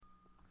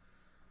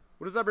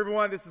What is up,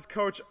 everyone? This is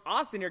Coach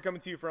Austin here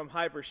coming to you from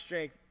Hyper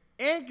Strength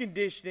and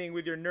Conditioning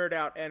with your Nerd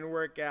Out and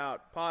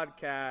Workout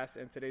podcast.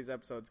 And today's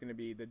episode is going to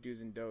be the do's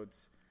and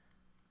don'ts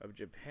of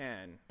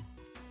Japan.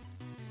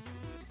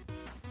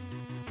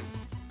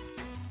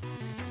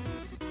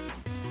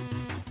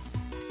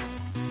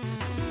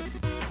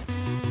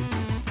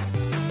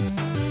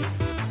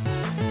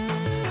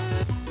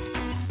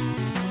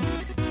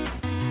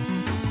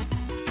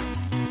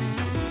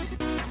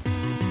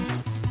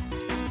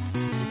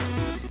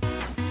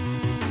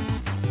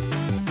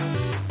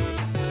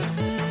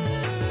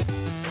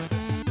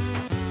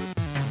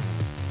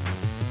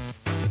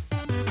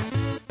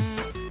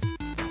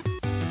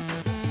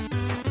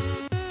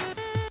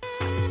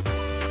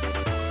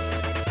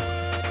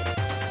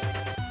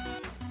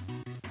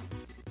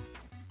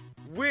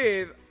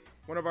 With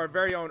one of our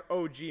very own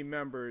OG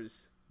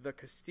members, the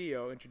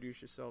Castillo.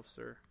 Introduce yourself,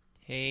 sir.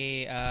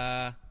 Hey,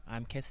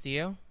 I'm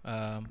Castillo.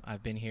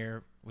 I've been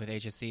here with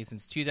HSC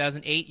since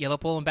 2008. Yellow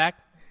Pole and back,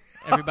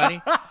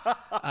 everybody.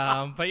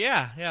 But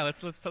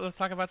let's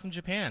talk about some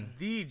Japan.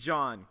 The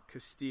John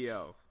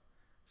Castillo.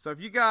 So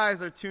if you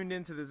guys are tuned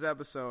into this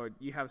episode,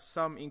 you have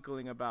some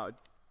inkling about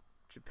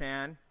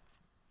Japan,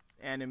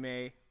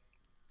 anime,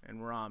 and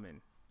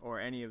ramen, or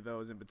any of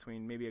those in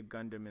between, maybe a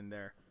Gundam in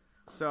there.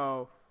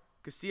 So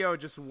Castillo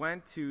just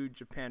went to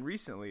Japan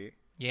recently.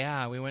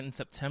 Yeah, we went in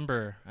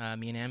September.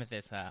 Me and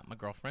Amethyst, my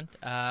girlfriend.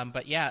 My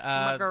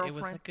It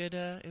was a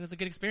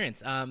good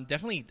experience.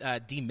 Definitely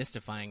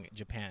demystifying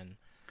Japan.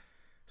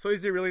 So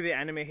is it really the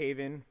anime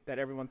haven that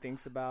everyone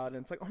thinks about?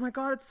 And it's like, oh my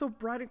god, it's so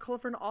bright and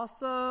colorful and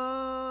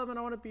awesome, and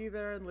I want to be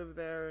there and live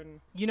there. And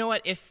you know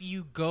what? If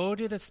you go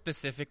to the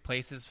specific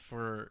places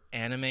for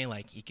anime,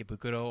 like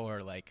Ikebukuro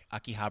or like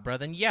Akihabara,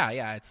 then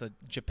yeah, it's a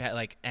Japan,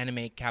 like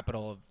anime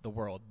capital of the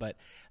world. But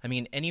I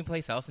mean, any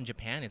place else in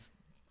Japan is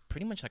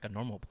pretty much like a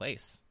normal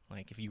place.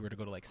 Like if you were to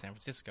go to like San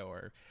Francisco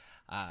or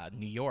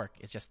New York,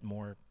 it's just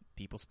more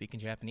people speaking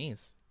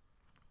Japanese.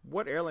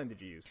 What airline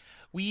did you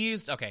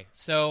use?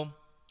 So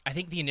I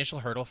think the initial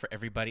hurdle for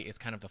everybody is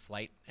kind of the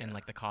flight and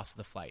like the cost of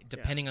the flight,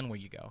 depending on where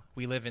you go.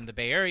 We live in the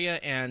Bay Area,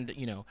 and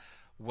you know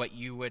what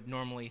you would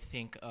normally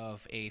think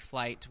of a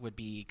flight would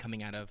be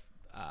coming out of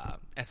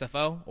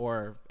SFO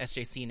or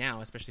SJC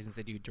now, especially since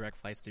they do direct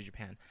flights to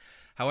Japan.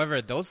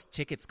 However, those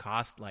tickets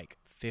cost like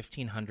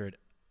 $1,500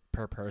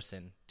 per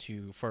person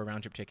for a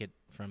round trip ticket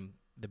from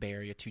the Bay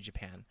Area to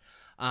Japan.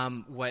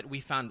 What we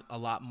found a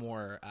lot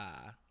more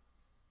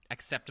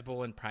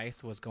acceptable in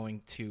price was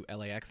going to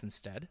LAX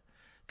instead.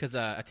 Because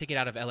a ticket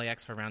out of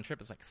LAX for a round trip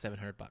is like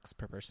 $700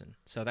 per person.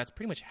 So that's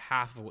pretty much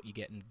half of what you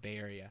get in the Bay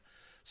Area.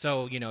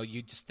 So, you know,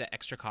 the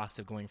extra cost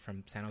of going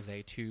from San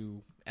Jose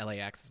to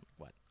LAX is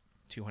what,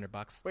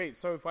 $200? Wait,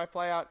 so if I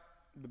fly out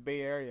the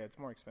Bay Area, it's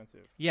more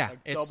expensive? Yeah.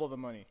 Like double the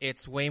money?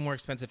 It's way more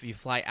expensive if you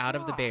fly out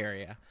of the Bay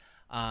Area.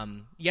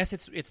 Yes,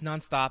 it's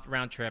nonstop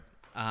round trip,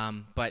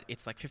 but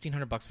it's like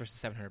 $1,500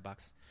 versus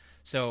 $700.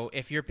 So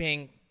if you're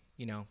paying,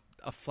 you know,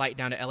 a flight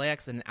down to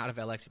LAX and out of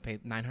LAX you pay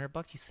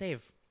 $900, you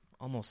save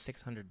almost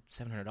 $600,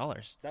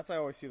 $700. That's why I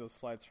always see those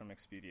flights from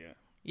Expedia.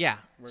 Yeah.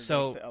 Where it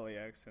goes to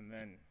LAX and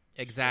then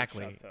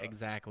Exactly.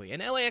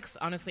 And LAX,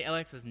 honestly,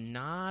 LAX is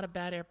not a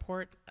bad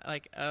airport,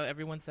 like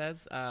everyone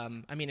says.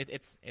 I mean,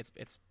 it's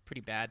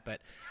pretty bad,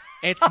 but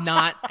it's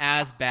not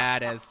as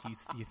bad as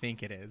you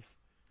think it is.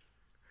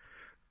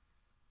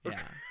 Yeah.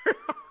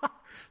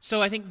 So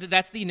I think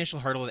that's the initial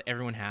hurdle that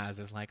everyone has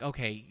is like,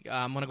 okay,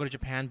 I'm going to go to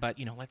Japan, but,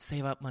 you know, let's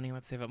save up money.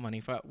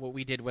 What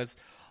we did was,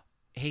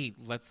 hey,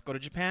 let's go to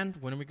Japan.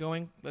 When are we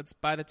going? Let's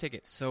buy the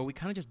tickets. So we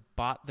kind of just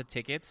bought the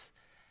tickets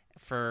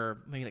for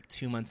maybe like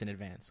 2 months in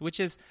advance, which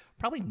is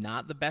probably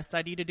not the best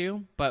idea to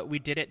do, but we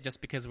did it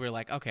just because we were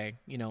like, okay,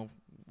 you know,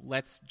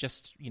 let's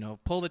just, you know,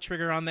 pull the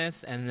trigger on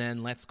this and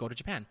then let's go to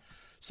Japan.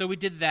 So we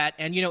did that.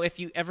 And, you know, if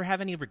you ever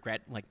have any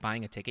regret, like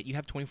buying a ticket, you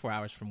have 24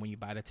 hours from when you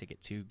buy the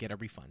ticket to get a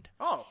refund.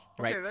 Oh,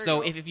 okay, right.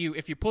 So if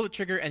you pull the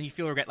trigger and you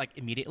feel regret like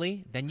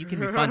immediately, then you can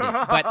refund it.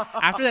 But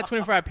after that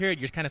 24-hour period,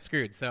 you're kind of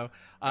screwed. So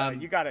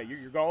you got it.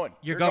 You're going.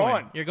 You're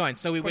going.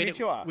 So we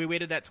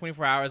waited that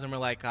 24 hours and we're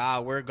like,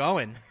 we're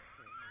going.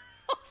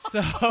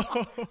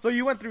 So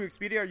you went through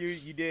Expedia, or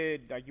you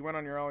did, like, you went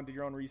on your own, did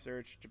your own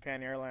research,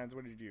 Japan Airlines,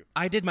 what did you do?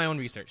 I did my own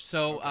research.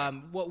 So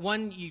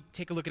one, you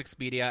take a look at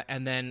Expedia,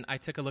 and then I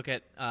took a look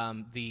at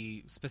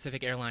the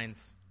specific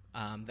airlines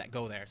that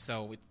go there.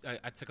 So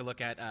I took a look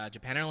at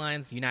Japan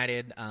Airlines,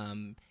 United,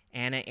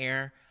 ANA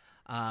Air,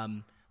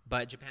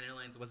 but Japan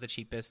Airlines was the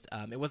cheapest.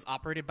 It was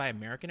operated by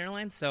American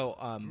Airlines, so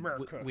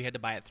we had to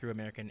buy it through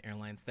American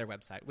Airlines, their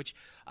website, which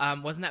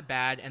wasn't that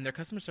bad. And their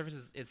customer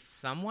service is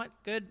somewhat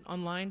good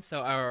online,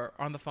 or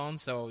on the phone.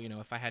 So, you know,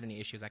 if I had any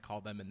issues, I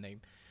called them, and they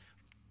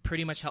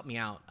pretty much helped me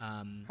out.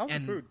 How's the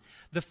food?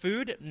 The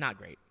food, not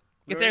great.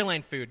 Really? It's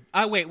airline food.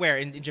 Wait, where?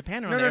 In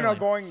Japan or on the airline?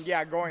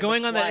 No,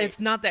 going on that. It's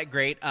not that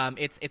great.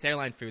 It's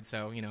airline food,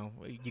 so, you know,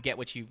 you get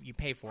what you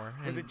pay for.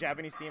 Was it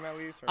Japanese theme at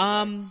least? Or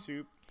like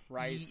soup,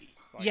 rice?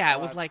 Yeah,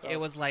 it was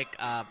like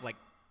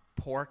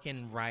pork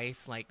and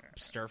rice, like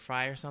stir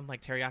fry or something,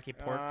 like teriyaki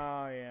pork.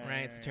 Oh yeah. Right,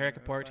 it's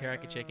teriyaki pork,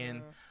 teriyaki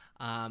chicken.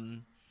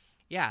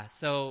 Yeah,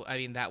 so I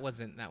mean that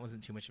wasn't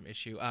too much of an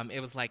issue. It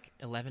was like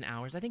 11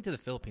 hours. I think to the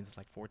Philippines it's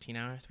like 14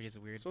 hours, which is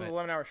weird. So it was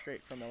 11 hours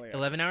straight from LAX.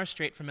 11 hours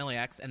straight from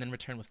LAX, and then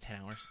return was 10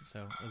 hours.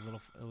 So it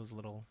was a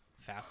little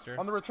faster.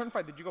 On the return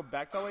flight, did you go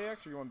back to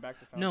LAX or you went back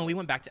to San No, we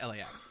went back to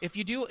LAX. If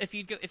you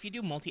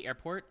do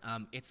multi-airport,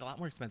 it's a lot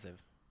more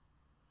expensive.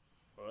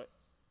 What?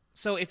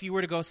 So if you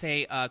were to go,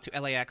 say,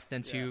 to LAX,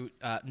 then to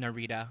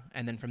Narita,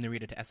 and then from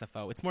Narita to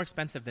SFO, it's more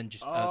expensive than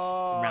just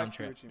a round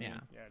trip. Yeah,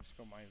 just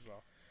go mine as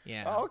well.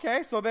 Yeah. Oh,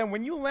 okay, so then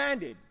when you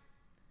landed,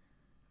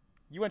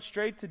 you went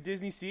straight to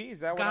Disney Sea?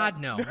 Is that what?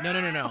 God, no.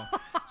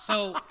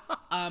 So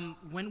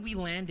when we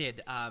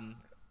landed,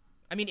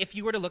 I mean, if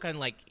you were to look on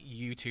like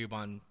YouTube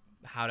on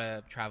how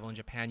to travel in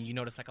Japan, you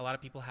notice like a lot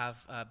of people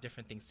have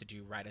different things to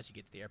do right as you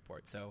get to the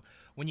airport. So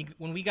when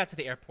we got to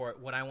the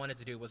airport, what I wanted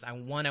to do was I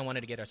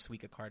wanted to get our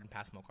Suica card and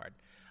Passmo card.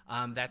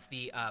 That's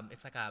the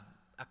it's like a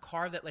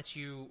card that lets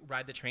you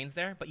ride the trains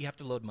there, but you have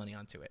to load money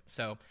onto it.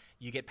 So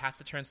you get past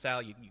the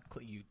turnstile, you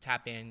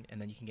tap in,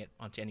 and then you can get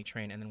onto any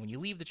train. And then when you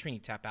leave the train,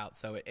 you tap out.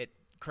 So it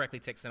correctly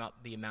takes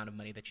out the amount of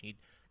money that you need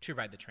to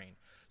ride the train.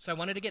 So I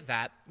wanted to get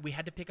that. We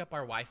had to pick up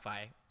our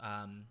Wi-Fi.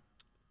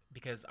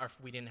 Because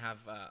we didn't have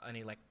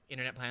any like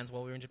internet plans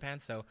while we were in Japan,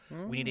 so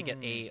we need to get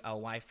a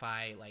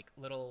Wi-Fi like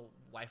little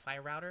Wi-Fi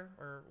router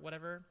or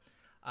whatever.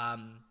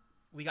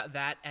 We got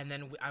that, and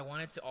then I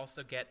wanted to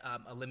also get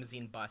a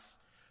limousine bus.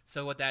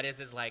 So what that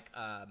is like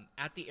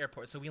at the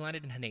airport. So we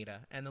landed in Haneda,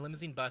 and the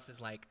limousine bus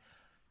is like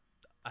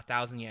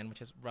 1,000 yen,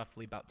 which is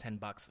roughly about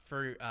 $10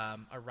 for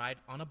a ride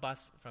on a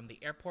bus from the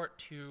airport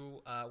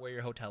to where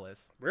your hotel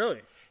is.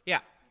 Really? Yeah.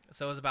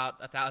 So it was about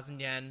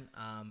 1,000 yen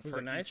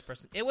for each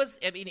person. It was.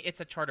 I mean, it's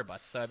a charter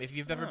bus. So if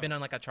you've ever been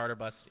on like a charter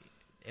bus,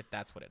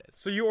 that's what it is.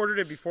 So you ordered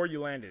it before you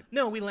landed?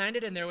 No, we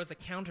landed and there was a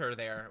counter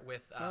there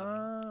with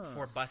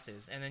 4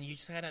 buses, and then you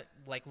just had to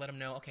like let them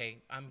know, okay,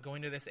 I'm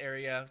going to this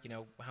area. You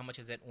know, how much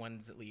is it? When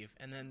does it leave?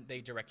 And then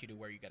they direct you to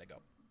where you got to go.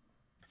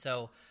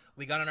 So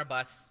we got on our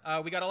bus.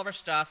 We got all of our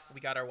stuff. We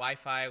got our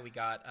Wi-Fi. We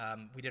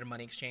did a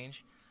money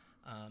exchange.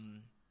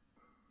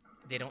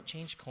 They don't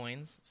change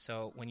coins,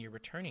 so when you're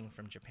returning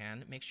from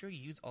Japan, make sure you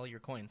use all your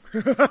coins.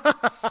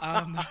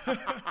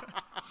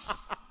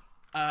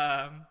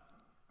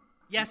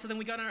 Yeah. So then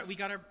we got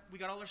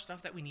all our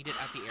stuff that we needed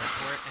at the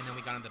airport, and then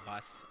we got on the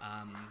bus.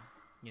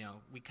 You know,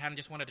 we kind of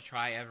just wanted to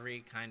try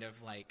every kind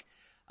of like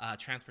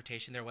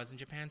transportation there was in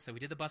Japan. So we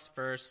did the bus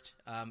first.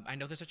 I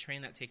know there's a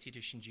train that takes you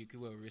to Shinjuku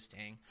where we were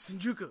staying.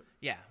 Shinjuku.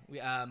 Yeah.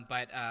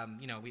 But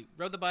you know, we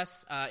rode the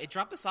bus. It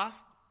dropped us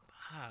off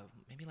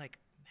maybe like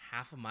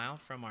half a mile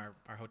from our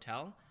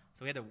hotel,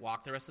 so we had to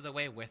walk the rest of the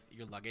way with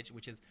your luggage,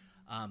 which is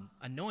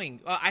annoying.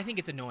 Well, I think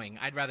it's annoying.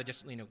 I'd rather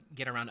just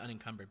get around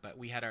unencumbered, but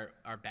we had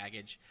our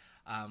baggage.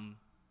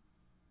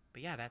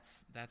 But yeah,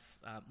 that's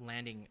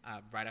landing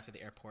right after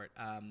the airport.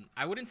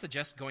 I wouldn't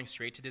suggest going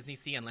straight to Disney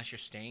Sea unless you're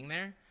staying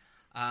there,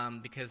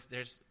 because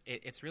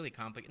it's really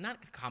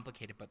not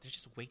complicated, but there's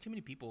just way too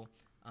many people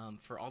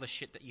for all the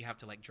shit that you have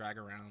to like drag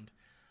around.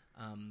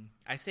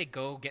 I say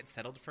go get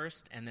settled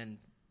first and then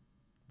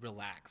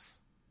relax.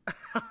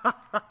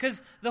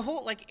 Because the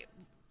whole like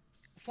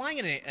flying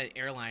in an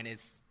airline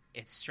it's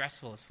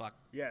stressful as fuck.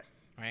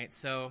 Yes. Right.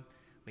 So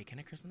wait, can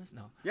I curse on this?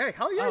 No. Yeah,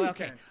 hell yeah, you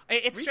okay.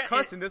 can. We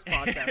cuss in this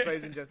podcast,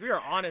 ladies and gents. We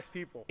are honest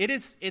people.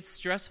 It's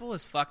stressful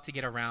as fuck to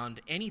get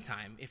around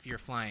anytime if you're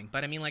flying.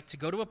 But I mean, like to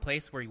go to a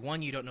place where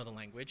 1, you don't know the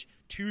language,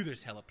 2,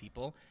 there's hella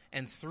people,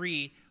 and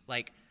 3,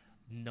 like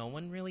no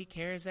one really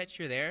cares that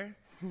you're there.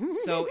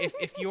 So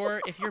if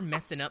you're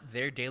messing up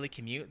their daily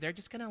commute, they're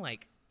just gonna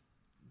like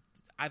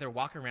either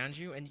walk around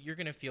you and you're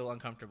going to feel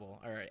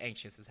uncomfortable or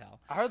anxious as hell.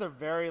 I heard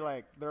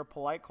they're a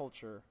polite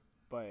culture,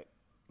 but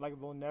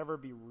like they'll never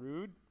be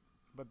rude,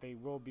 but they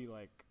will be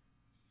like,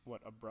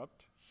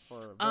 abrupt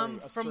or very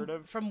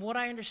assertive? From what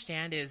I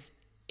understand is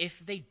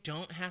if they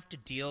don't have to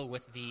deal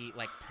with the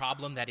like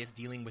problem that is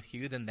dealing with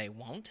you, then they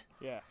won't.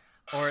 Yeah.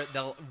 Or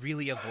they'll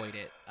really avoid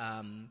it.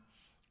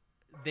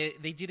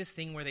 They do this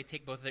thing where they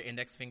take both of their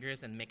index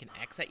fingers and make an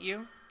X at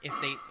you. If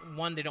they,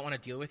 1, they don't want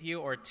to deal with you,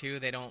 or 2,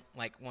 they don't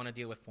like want to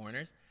deal with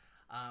foreigners.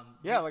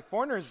 Like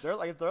foreigners, they're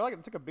like it's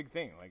like a big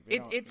thing. Like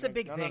it's a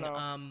big thing.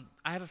 No.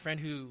 I have a friend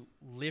who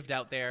lived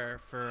out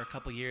there for a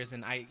couple years,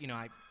 and I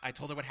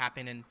told her what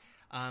happened,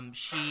 and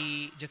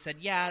she just said,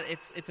 yeah,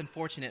 it's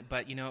unfortunate,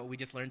 but we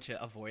just learned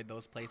to avoid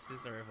those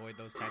places or avoid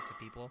those types of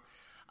people.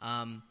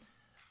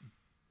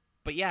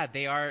 But yeah,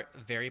 they are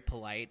very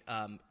polite.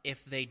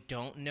 If they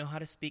don't know how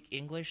to speak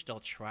English, they'll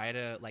try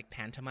to like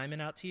pantomime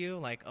it out to you,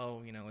 like,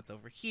 oh, it's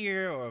over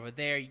here or over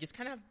there. You just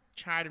kind of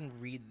try to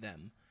read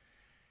them.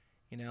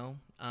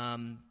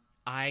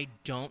 I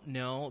don't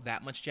know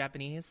that much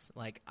Japanese.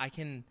 Like I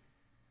can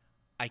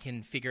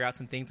figure out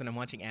some things when I'm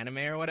watching anime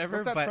or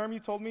whatever. What's that term you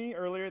told me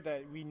earlier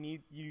that you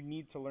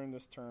need to learn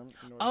this term?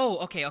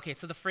 Okay.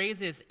 So the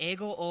phrase is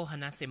 "Eigo o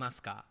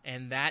hanasemasu ka?"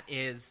 and that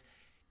is,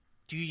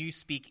 do you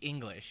speak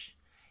English?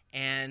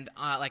 And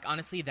like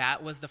honestly,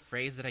 that was the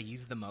phrase that I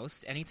used the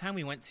most. Anytime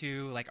we went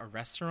to like a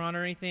restaurant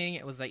or anything,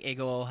 it was like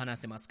 "Eigo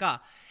hanasemasu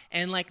ka?"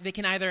 And like they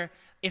can either,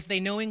 if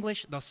they know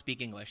English, they'll speak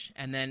English,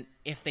 and then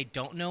if they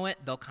don't know it,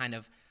 they'll kind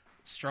of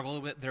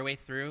struggle with their way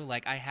through.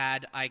 Like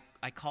I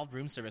called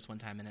room service one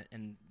time,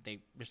 and they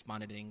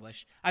responded in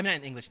English. I mean,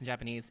 not in English, in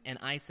Japanese, and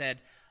I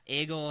said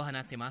 "Eigo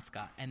hanasemasu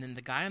ka?" And then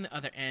the guy on the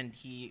other end,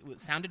 he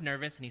sounded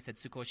nervous, and he said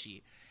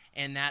 "Sukoshi,"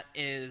 and that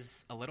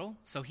is a little.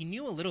 So he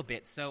knew a little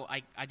bit. So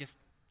I just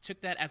took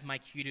that as my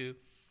cue to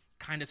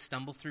kind of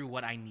stumble through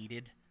what I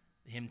needed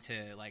him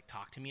to like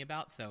talk to me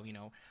about. So, you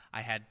know,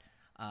 I had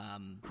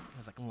it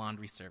was like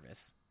laundry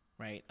service,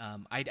 right?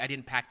 I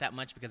didn't pack that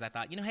much because I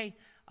thought, you know, hey,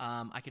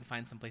 I can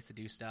find some place to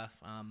do stuff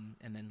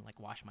and then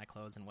like wash my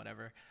clothes and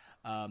whatever.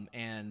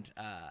 And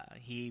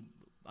he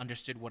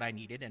understood what I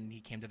needed, and he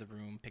came to the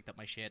room, picked up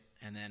my shit,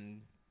 and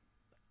then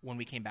when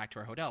we came back to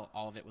our hotel,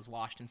 all of it was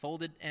washed and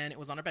folded, and it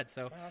was on our bed.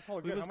 So that's all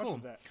good. it was How much cool.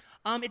 was that?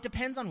 It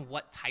depends on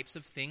what types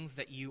of things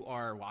that you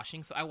are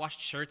washing. So I washed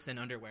shirts and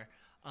underwear.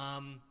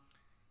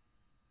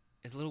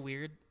 It's a little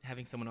weird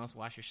having someone else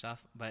wash your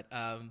stuff, but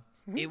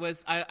it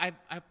was. I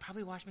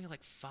probably washed maybe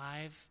like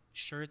 5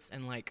 shirts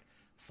and like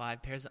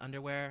 5 pairs of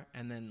underwear,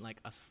 and then like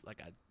a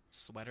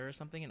sweater or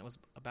something, and it was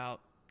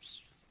about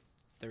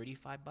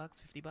 $35,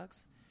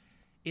 $50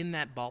 in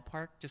that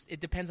ballpark. Just it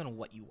depends on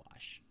what you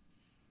wash.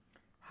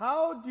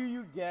 How do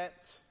you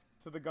get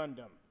to the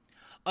Gundam?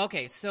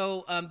 Okay,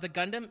 so the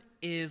Gundam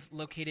is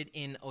located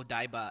in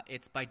Odaiba.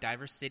 It's by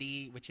Diver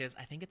City, which is,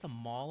 I think it's a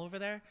mall over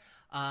there.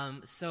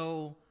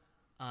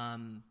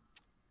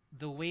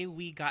 The way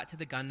we got to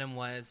the Gundam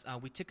was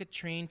we took a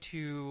train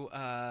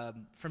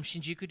from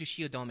Shinjuku to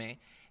Shiodome,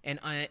 and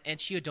at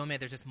Shiodome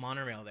there's this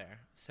monorail there.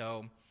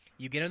 So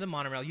you get on the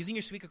monorail using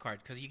your Suica card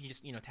because you can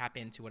just tap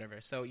into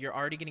whatever. So you're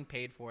already getting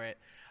paid for it,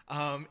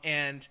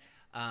 and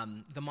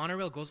the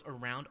monorail goes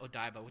around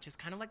Odaiba, which is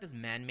kind of like this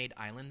man-made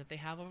island that they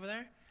have over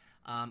there.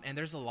 And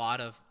there's a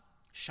lot of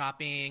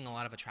shopping, a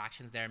lot of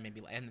attractions there,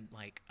 and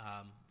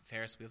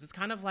Ferris wheels. It's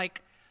kind of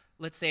like,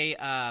 let's say,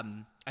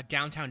 a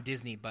downtown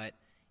Disney, but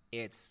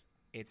it's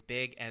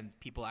big and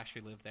people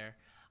actually live there.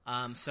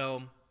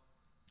 So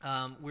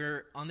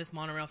we're on this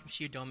monorail from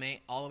Shiodome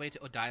all the way to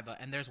Odaiba,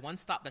 and there's one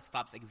stop that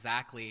stops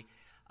exactly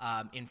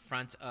in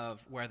front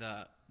of where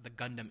the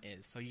Gundam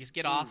is. So you just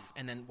get off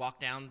and then walk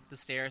down the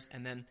stairs,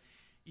 and then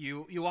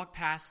you walk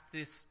past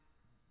this.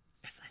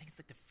 I think it's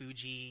like the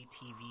Fuji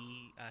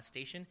TV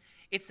station.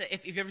 It's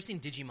if you've ever seen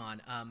Digimon.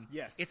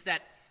 Yes. It's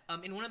that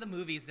in one of the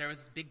movies there was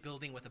this big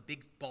building with a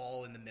big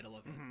ball in the middle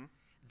of it. Mm-hmm.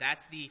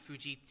 That's the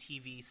Fuji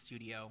TV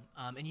studio,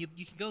 and you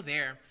can go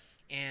there,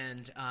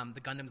 and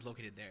the Gundam's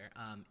located there.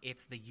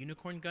 It's the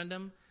Unicorn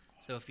Gundam.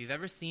 So if you've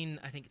ever seen,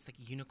 I think it's like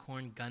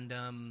Unicorn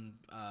Gundam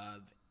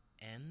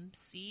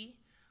MC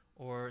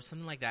or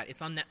something like that.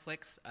 It's on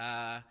Netflix,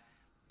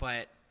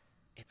 but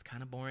it's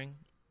kind of boring.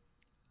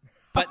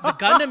 But the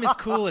Gundam is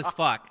cool as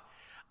fuck.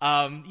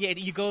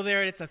 You go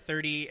there and it's a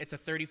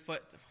 40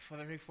 foot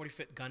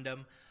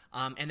Gundam,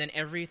 and then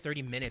every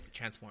 30 minutes it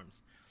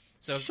transforms.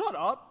 So shut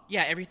up.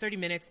 Yeah, every 30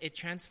 minutes it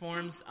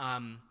transforms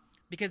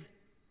because.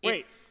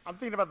 Wait, I'm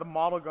thinking about the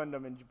model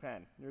Gundam in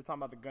Japan. You're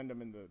talking about the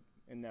Gundam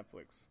in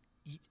Netflix.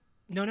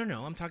 No.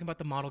 I'm talking about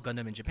the model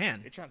Gundam in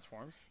Japan. It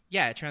transforms.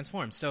 Yeah, it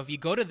transforms. So if you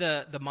go to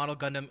the model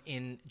Gundam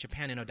in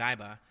Japan in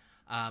Odaiba.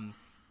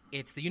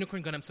 It's the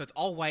Unicorn Gundam, so it's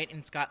all white and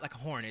it's got like a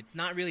horn. It's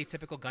not really a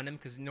typical Gundam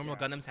because normal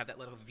Gundams have that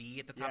little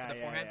V at the top of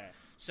the forehead. Yeah.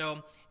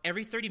 So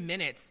every 30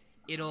 minutes,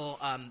 it'll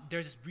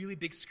there's this really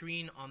big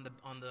screen on the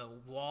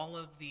wall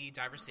of the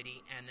Diver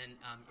City, and then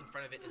in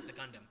front of it is the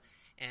Gundam.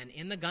 And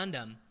in the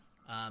Gundam,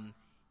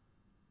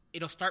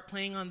 it'll start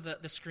playing on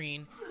the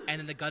screen, and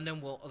then the Gundam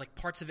will, like,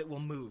 parts of it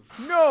will move.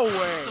 No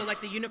way! So like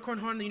the Unicorn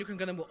horn, the Unicorn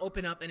Gundam will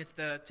open up, and it's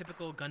the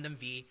typical Gundam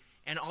V.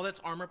 And all its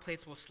armor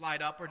plates will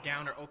slide up or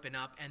down or open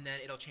up, and then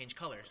it'll change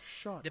colors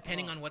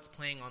depending on what's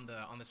playing on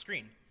the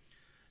screen.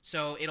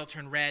 So it'll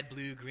turn red,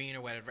 blue, green,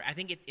 or whatever. I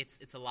think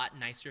it's a lot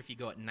nicer if you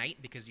go at night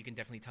because you can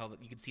definitely tell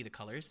that you can see the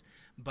colors.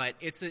 But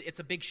it's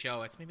a big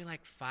show. It's maybe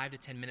like 5 to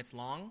 10 minutes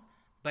long,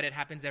 but it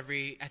happens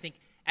I think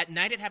at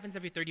night it happens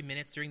every 30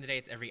 minutes. During the day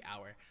it's every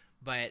hour.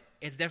 But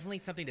it's definitely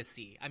something to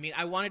see. I mean,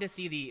 I wanted to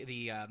see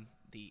the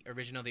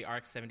original, the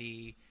RX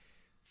 75.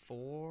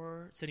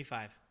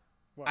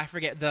 What? I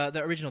forget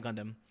the original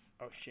Gundam.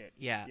 Oh shit!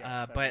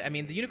 Yeah, but I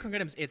mean the Unicorn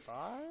Gundam,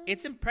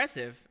 it's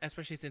impressive,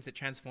 especially since it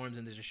transforms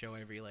and there's a show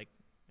every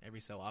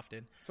so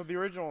often. So the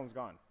original one's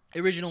gone. The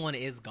original one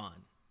is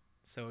gone.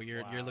 So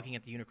you're looking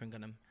at the Unicorn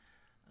Gundam.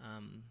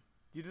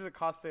 Does it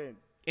cost it?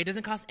 It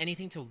doesn't cost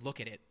anything to look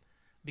at it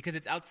because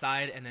it's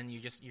outside and then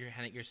you're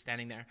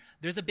standing there.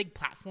 There's a big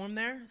platform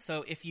there,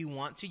 so if you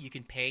want to, you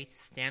can pay to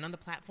stand on the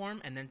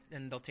platform and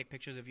they'll take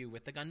pictures of you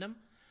with the Gundam.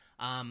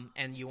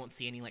 And you won't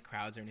see any like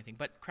crowds or anything,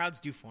 but crowds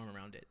do form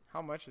around it.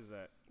 How much is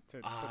that to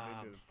put it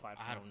into the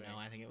platform? I don't know.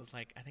 I think it was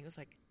like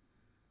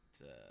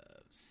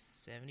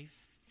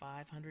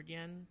 7,500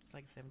 yen. It's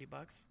like $70.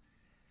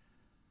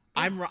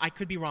 I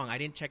could be wrong. I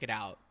didn't check it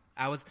out.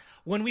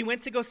 When we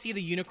went to go see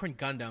the Unicorn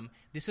Gundam,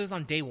 this was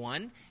on day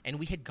 1, and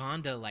we had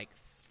gone to like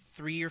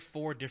 3 or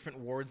 4 different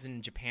wards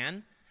in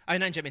Japan.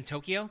 Not in Japan, in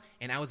Tokyo,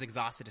 and I was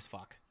exhausted as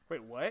fuck.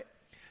 Wait, what?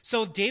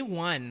 So day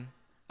 1.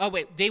 Oh,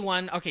 wait, day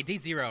 1. Okay, day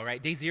 0,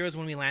 right? Day 0 is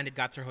when we landed,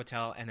 got to our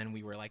hotel, and then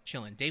we were, like,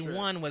 chilling. Day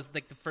 1 was,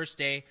 like, the first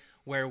day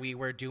where we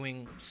were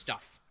doing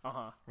stuff.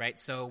 Right?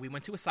 So we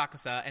went to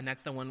Asakusa, and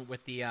that's the one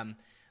with the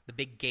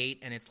big gate,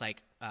 and it's,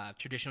 like,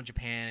 traditional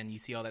Japan, and you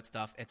see all that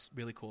stuff. It's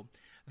really cool.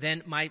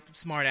 Then my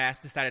smart ass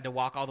decided to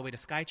walk all the way to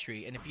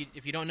Skytree. And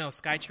if you don't know,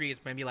 Skytree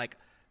is maybe, like,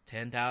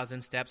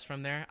 10,000 steps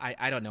from there.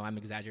 I don't know. I'm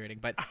exaggerating.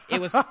 But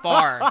it was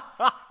far.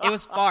 It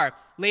was far.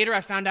 Later,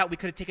 I found out we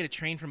could have taken a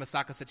train from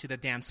Asakusa to the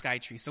damn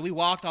Skytree. So we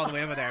walked all the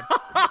way over there.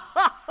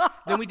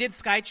 Then we did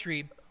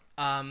Skytree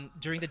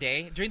during the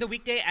day. During the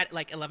weekday at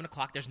like 11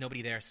 o'clock, there's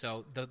nobody there.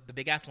 So the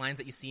big-ass lines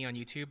that you see on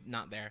YouTube,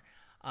 not there.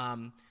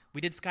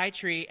 We did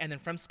Skytree, and then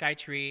from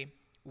Skytree,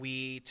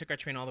 we took our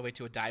train all the way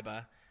to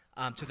Odaiba.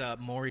 To the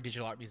Mori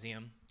Digital Art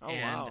Museum.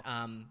 Wow.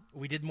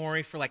 We did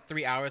Mori for like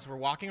 3 hours. We're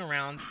walking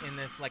around in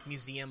this like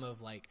museum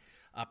of like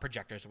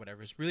projectors or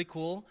whatever. It's really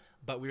cool,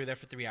 but we were there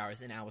for 3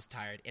 hours, and I was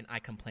tired, and I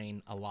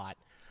complain a lot.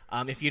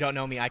 If you don't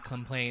know me, I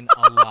complain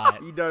a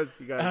lot. He does,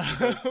 you guys.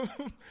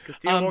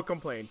 Castillo won't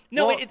complain.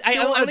 No, well, I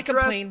only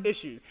complain.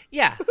 Issues.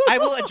 Yeah, I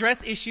will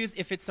address issues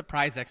if it's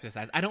surprise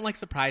exercise. I don't like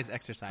surprise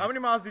exercise. How many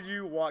miles did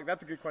you walk?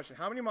 That's a good question.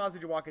 How many miles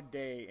did you walk a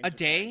day? A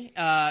day,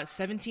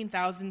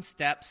 17,000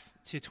 steps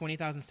to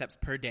 20,000 steps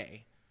per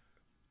day.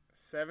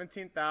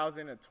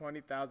 17,000 to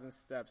 20,000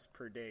 steps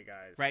per day,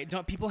 guys. Right?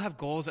 Don't people have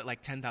goals at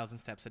like 10,000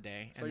 steps a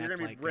day? So you're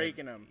gonna be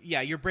breaking them. Yeah,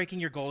 you're breaking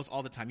your goals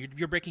all the time.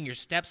 You're breaking your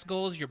steps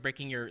goals. You're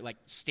breaking your like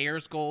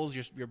stairs goals.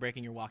 You're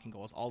breaking your walking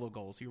goals. All the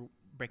goals. You're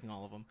breaking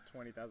all of them.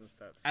 20,000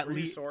 steps. At Were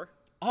least. you sore?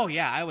 Oh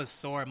yeah, I was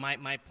sore.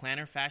 My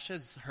plantar fascia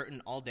is hurting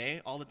all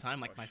day, all the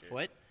time, like my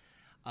foot.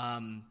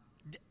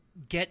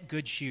 Get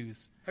good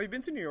shoes. Have you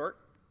been to New York?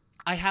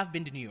 I have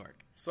been to New York.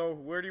 So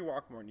where do you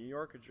walk more, New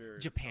York or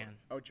Japan?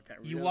 Oh, Japan.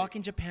 Really? You walk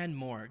in Japan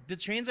more. The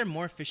trains are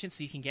more efficient,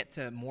 so you can get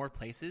to more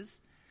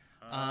places.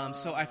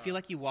 So I feel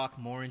like you walk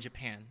more in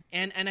Japan,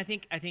 and I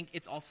think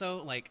it's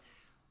also like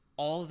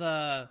all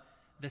the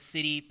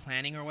city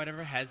planning or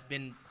whatever has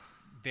been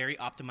very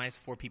optimized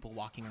for people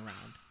walking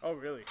around. Oh,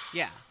 really?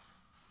 Yeah.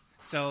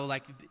 So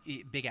like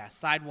big ass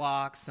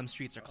sidewalks, some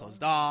streets are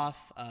closed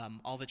off.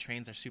 All the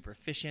trains are super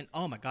efficient.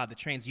 Oh my god, the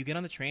trains! You get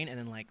on the train and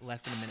then like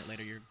less than a minute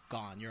later you're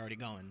gone. You're already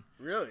going.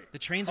 Really? The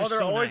trains are so nice.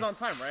 they're always on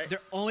time, right?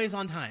 They're always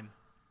on time.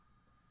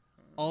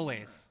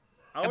 Always.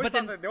 I always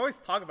thought that they always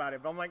talk about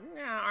it, but I'm like,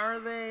 nah, are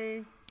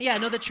they? Yeah,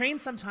 no, the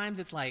trains sometimes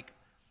it's like,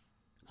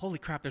 holy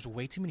crap, there's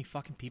way too many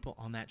fucking people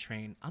on that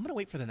train. I'm going to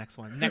wait for the next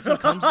one. The next one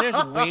comes,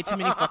 there's way too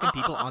many fucking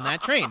people on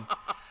that train.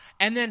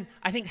 And then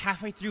I think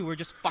halfway through, we're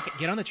just fucking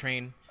get on the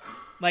train.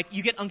 Like,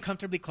 you get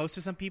uncomfortably close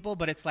to some people,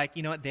 but it's like,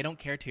 you know what, they don't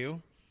care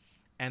too.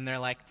 And they're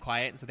like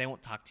quiet, and so they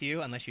won't talk to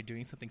you unless you're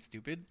doing something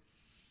stupid.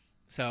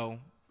 So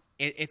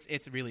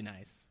it's really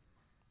nice.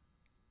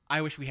 I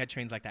wish we had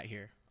trains like that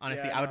here.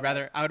 Honestly, Yeah, I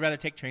would rather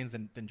take trains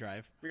than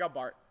drive. We got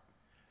BART,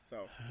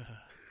 so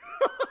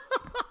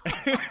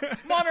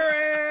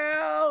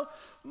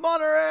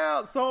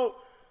monorail. So,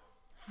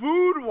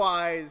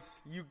 food-wise,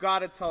 you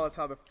gotta tell us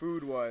how the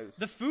food was.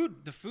 The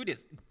food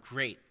is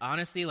great.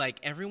 Honestly, like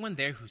everyone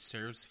there who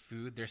serves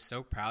food, they're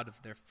so proud of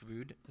their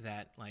food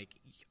that, like,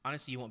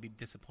 honestly, you won't be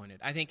disappointed.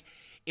 I think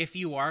if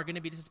you are going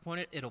to be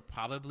disappointed, it'll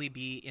probably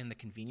be in the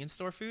convenience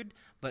store food.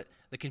 But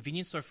the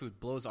convenience store food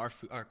blows our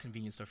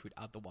convenience store food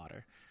out the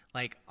water.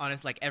 Like,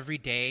 honestly, like every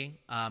day,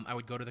 I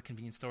would go to the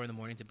convenience store in the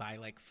morning to buy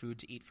like food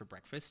to eat for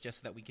breakfast, just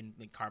so that we can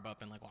like carb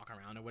up and like walk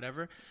around or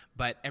whatever.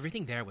 But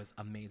everything there was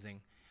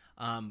amazing.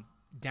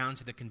 Down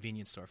to the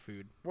convenience store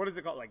food. What is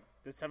it called? Like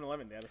the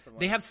 7-Eleven? They had a 7-Eleven.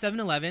 They have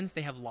 7-Elevens,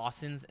 they have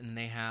Lawson's, and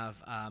they have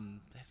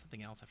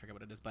something else. I forget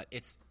what it is, but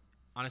it's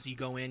honestly, you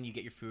go in, you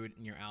get your food,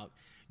 and you're out.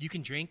 You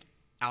can drink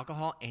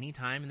alcohol any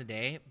time in the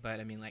day, but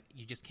I mean, like,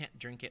 you just can't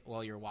drink it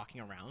while you're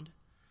walking around.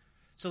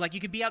 So, like, you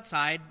could be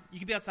outside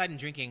and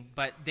drinking,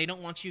 but they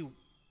don't want you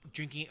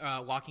drinking,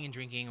 walking and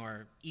drinking,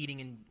 or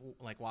eating and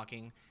like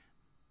walking.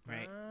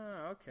 Right.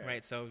 Okay.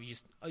 Right. So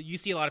you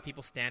see a lot of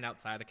people stand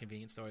outside the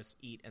convenience stores,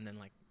 eat, and then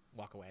like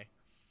walk away.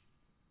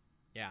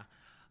 Yeah.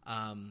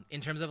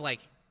 In terms of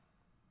like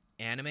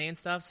anime and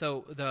stuff,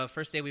 so the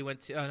first day we went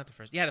to the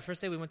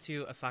first day we went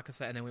to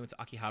Asakusa, and then we went to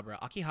Akihabara.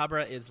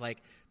 Akihabara is like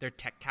their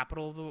tech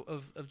capital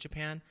of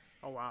Japan.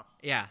 Oh wow.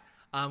 Yeah.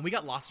 We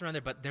got lost around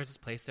there, but there's this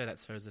place there that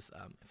serves this.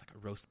 It's like a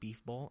roast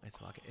beef bowl.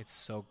 It's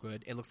so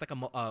good. It looks like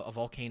a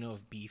volcano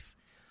of beef.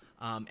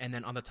 And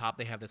then on the top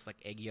they have this like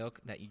egg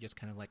yolk that you just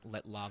kind of like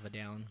let lava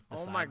down the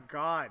side. My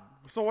god.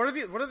 So what are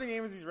the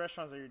names of these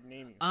restaurants that you're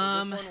naming?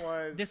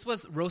 So this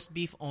was roast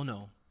beef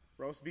Ono.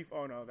 Roast beef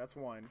Ono, that's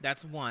one.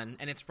 That's one,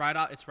 and it's right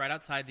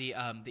outside the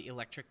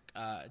electric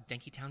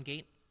Denki Town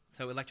Gate.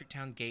 So Electric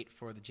Town Gate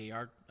for the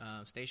JR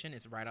station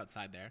is right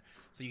outside there.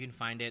 So you can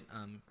find it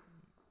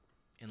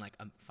in like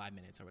 5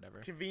 minutes or whatever.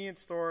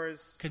 Convenience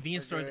stores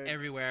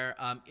everywhere.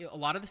 A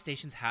lot of the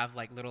stations have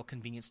like little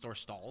convenience store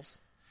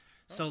stalls.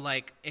 So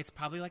like it's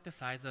probably like the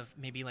size of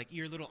maybe like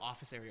your little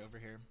office area over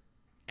here.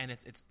 and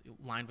it's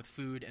lined with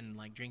food and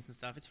like drinks and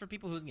stuff. It's for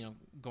people who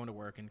going to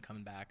work and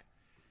coming back.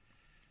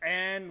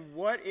 And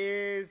what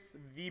is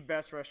the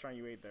best restaurant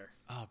you ate there?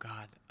 Oh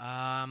God,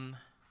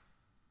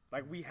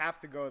 like we have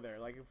to go there.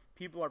 Like if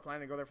people are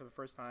planning to go there for the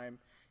first time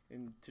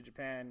to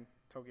Japan,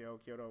 Tokyo,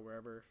 Kyoto,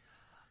 wherever.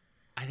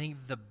 I think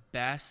the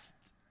best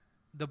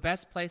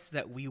place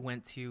that we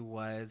went to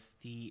was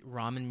the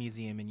Ramen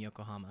Museum in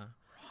Yokohama.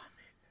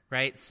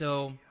 Right?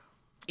 So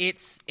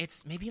it's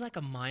maybe like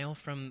a mile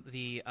from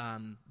the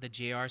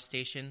JR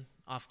station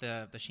off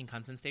the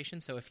Shinkansen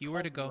station. So if you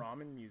were to go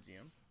Ramen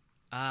Museum.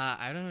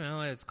 I don't know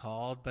what it's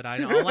called, but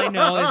all I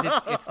know is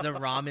it's the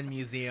Ramen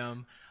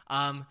Museum.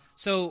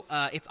 So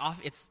it's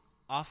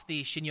off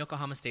the Shin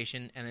Yokohama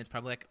station, and it's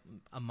probably like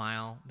a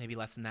mile, maybe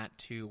less than that,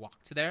 to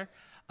walk to there.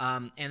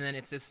 And then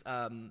it's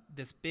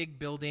this big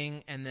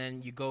building, and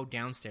then you go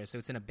downstairs. So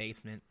it's in a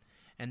basement,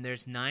 and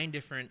there's 9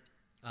 different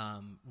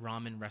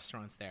ramen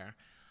restaurants there.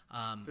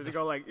 Does it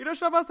go like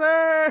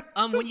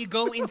 "Irashamase"? When you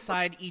go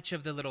inside each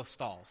of the little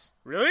stalls.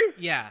 Really?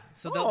 Yeah.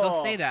 So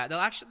they'll say that. They'll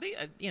actually,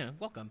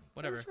 welcome,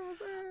 whatever.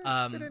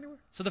 Sit anywhere.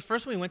 So the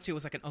first one we went to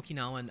was like an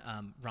Okinawan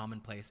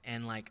ramen place,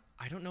 and like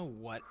I don't know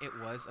what it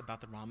was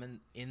about the ramen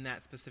in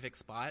that specific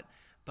spot,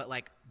 but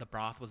like the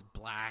broth was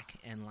black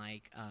and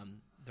like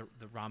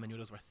the ramen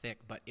noodles were thick,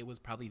 but it was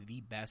probably the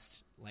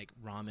best like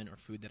ramen or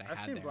food that I've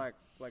had seen there.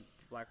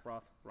 black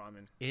broth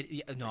ramen.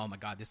 Oh my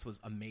God, this was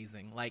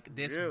amazing. Like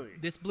this Really?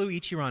 this blew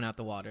Ichiran out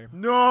the water.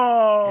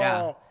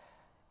 No.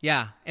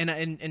 Yeah, and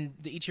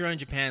the Ichiran in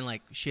Japan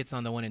like shits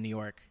on the one in New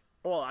York.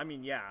 Well, I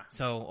mean, yeah.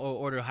 So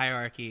order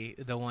hierarchy,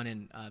 the one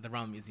in the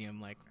Ramen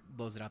Museum like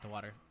blows it out the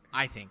water,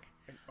 I think.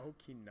 In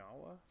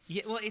Okinawa?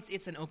 Yeah, well,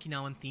 it's an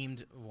Okinawan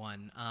themed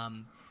one.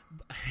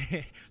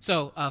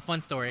 So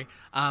fun story.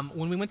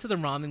 When we went to the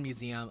Ramen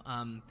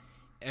Museum,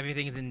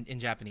 everything is in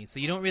Japanese, so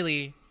you don't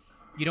really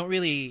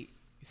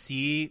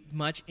see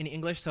much in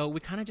English. So we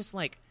kind of just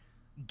like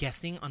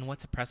guessing on what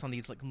to press on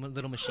these like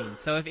little machines.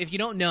 So if you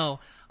don't know,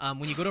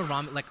 when you go to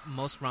ramen, like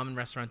most ramen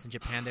restaurants in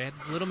Japan, they have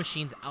these little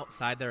machines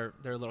outside their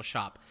little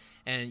shop,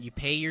 and you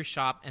pay your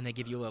shop, and they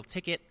give you a little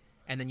ticket,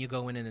 and then you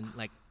go in and then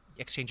like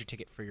exchange your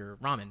ticket for your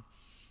ramen.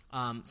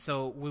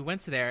 So we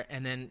went to there,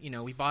 and then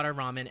we bought our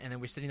ramen, and then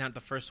we're sitting down at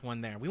the first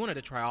one there. We wanted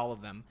to try all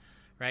of them,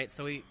 right?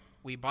 So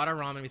we bought our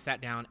ramen, we sat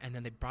down, and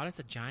then they brought us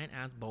a giant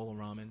ass bowl of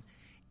ramen,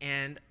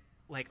 and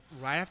like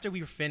right after we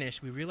were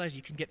finished, we realized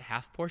you can get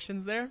half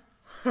portions there.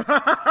 You're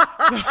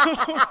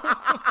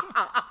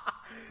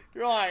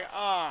like,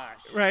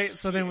 right.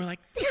 So then we're like,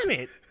 damn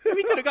it,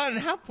 we could have gotten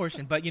a half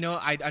portion. But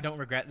I don't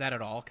regret that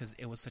at all because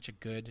it was such a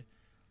good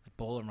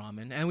bowl of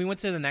ramen. And we went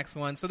to the next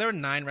one. So there were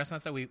 9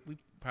 restaurants that we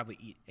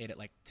probably ate at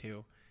like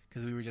 2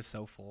 because we were just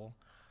so full.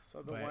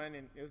 So the one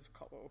it was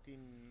called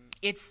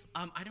It's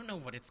I don't know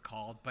what it's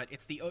called, but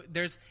it's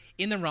there's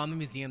in the Ramen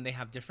Museum they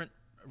have different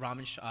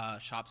ramen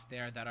shops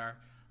there that are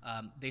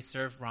they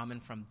serve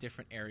ramen from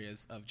different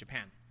areas of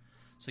Japan.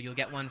 So you'll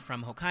get one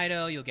from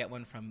Hokkaido, you'll get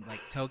one from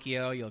like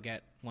Tokyo, you'll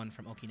get one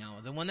from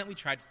Okinawa. The one that we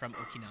tried from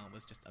Okinawa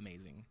was just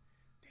amazing.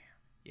 Damn.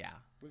 Yeah.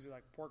 Was it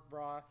like pork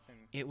broth and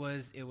It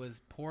was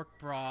pork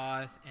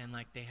broth and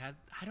like they had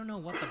I don't know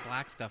what the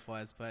black stuff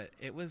was, but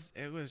it was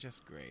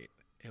just great.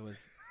 It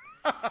was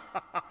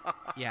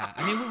yeah.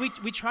 I mean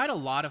we tried a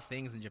lot of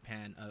things in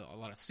Japan, a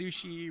lot of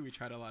sushi, we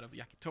tried a lot of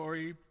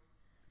yakitori.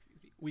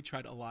 We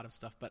tried a lot of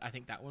stuff, but I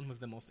think that one was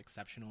the most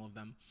exceptional of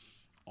them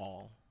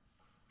all.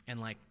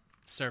 And like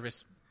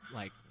service,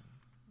 like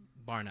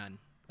bar none.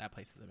 That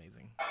place is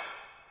amazing.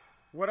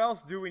 What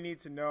else do we need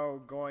to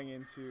know going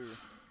into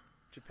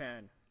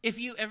Japan? If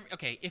you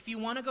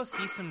want to go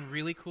see some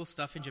really cool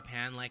stuff in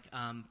Japan, like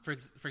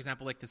for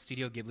example, like the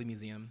Studio Ghibli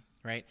Museum,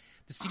 right?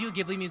 The Studio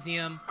Ghibli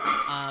Museum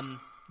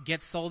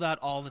gets sold out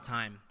all the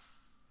time,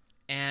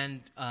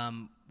 and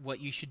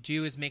what you should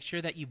do is make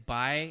sure that you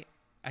buy.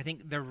 I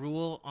think the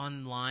rule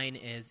online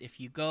is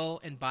if you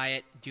go and buy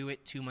it, do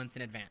it 2 months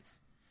in advance.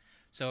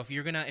 So if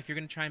you're gonna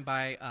try and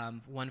buy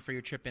one for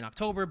your trip in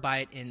October, buy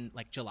it in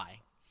like July.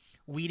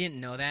 We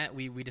didn't know that.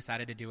 We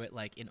decided to do it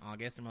like in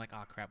August, and we're like,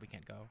 oh crap, we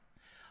can't go.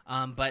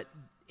 But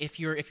if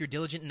you're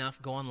diligent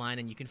enough, go online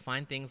and you can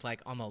find things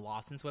like on the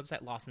Lawson's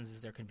website. Lawson's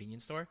is their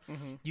convenience store.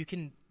 Mm-hmm. You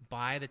can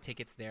buy the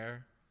tickets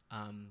there,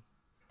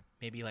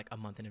 maybe like a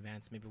month in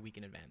advance, maybe a week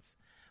in advance.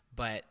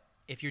 But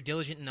if you're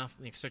diligent enough,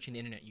 like searching the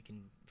internet, you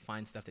can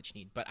find stuff that you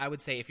need. But I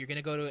would say if you're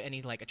gonna go to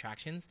any like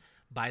attractions,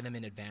 buy them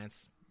in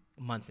advance,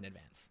 months in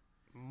advance.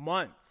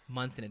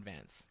 Months in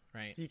advance,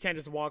 right? So you can't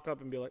just walk up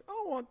and be like,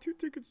 "Oh, I want 2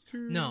 tickets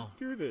to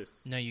do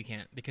this." No, you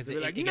can't because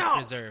it gets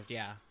reserved.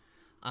 Yeah,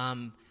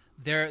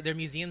 their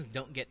museums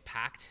don't get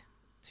packed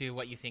to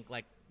what you think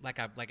like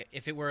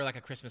if it were like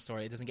a Christmas store,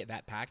 it doesn't get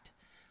that packed.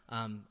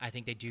 I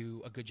think they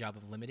do a good job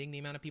of limiting the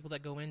amount of people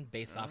that go in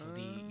based off of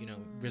the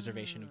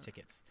reservation of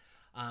tickets.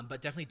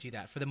 But definitely do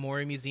that for the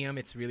Mori Museum.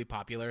 It's really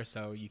popular,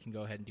 so you can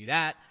go ahead and do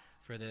that.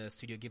 For the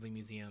Studio Ghibli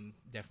Museum,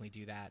 definitely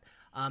do that.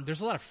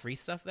 There's a lot of free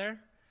stuff there.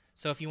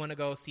 So if you want to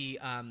go see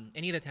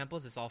any of the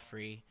temples, it's all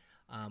free.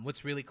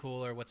 What's really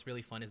cool or what's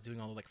really fun is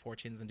doing all the like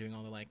fortunes and doing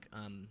all the like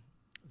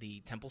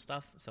temple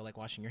stuff. So like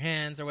washing your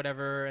hands or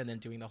whatever, and then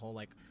doing the whole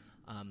like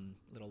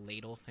little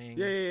ladle thing.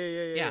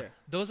 Yeah.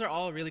 Those are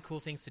all really cool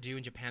things to do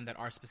in Japan that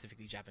are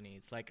specifically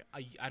Japanese. Like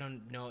I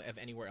don't know of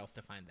anywhere else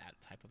to find that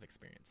type of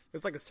experience.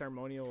 It's like a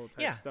ceremonial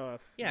type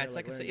stuff. Yeah, it's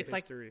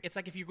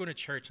like if you go to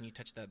church and you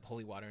touch the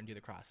holy water and do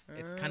the cross.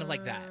 It's kind of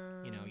like that.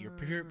 You know, you're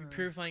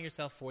purifying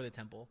yourself for the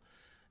temple.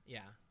 Yeah.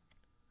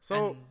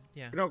 So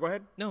no, go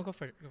ahead. No, go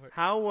for it.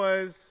 How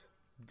was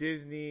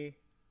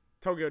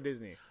Tokyo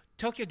Disney?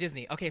 Tokyo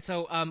Disney. Okay,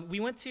 so we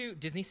went to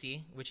Disney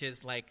Sea, which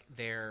is like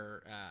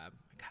their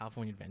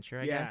California Adventure,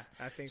 I guess.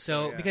 Yeah, I think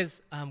so. Yeah.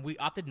 Because we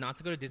opted not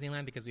to go to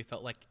Disneyland because we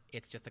felt like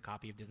it's just a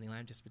copy of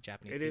Disneyland, just with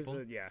Japanese people.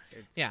 It's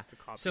yeah. the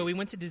copy. So we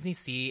went to Disney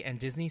Sea, and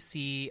Disney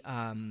Sea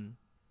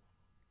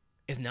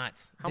is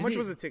nuts. How much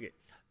was the ticket?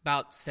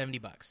 About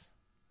 $70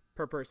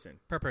 per person.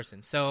 Per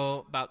person.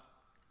 So about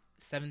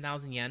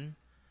 7,000 yen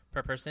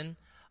per person.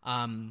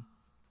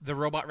 The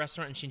robot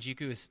restaurant in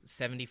Shinjuku is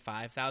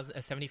 75,000.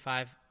 I'm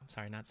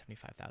sorry, not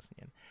 75,000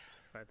 yen.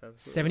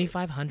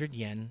 7,500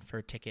 yen for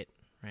a ticket,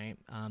 right?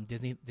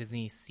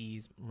 Disney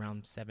Sea's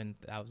around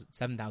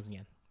 7,000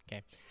 yen.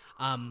 Okay.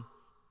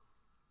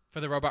 For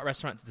the robot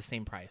restaurant, it's the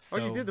same price. So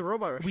you did the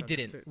robot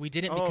restaurant? We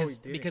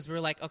didn't because we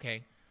were like,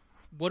 okay,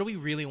 what do we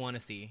really want to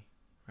see,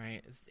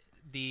 right?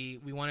 We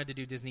wanted to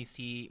do Disney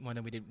Sea more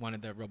than we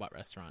wanted the robot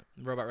restaurant.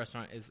 The robot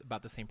restaurant is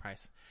about the same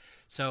price.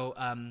 So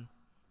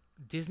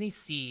Disney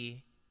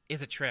Sea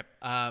is a trip.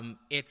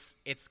 It's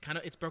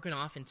broken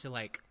off into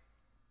like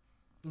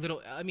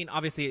little. I mean,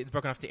 obviously it's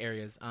broken off to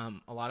areas.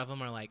 A lot of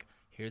them are like,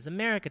 here's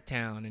America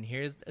Town, and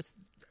here's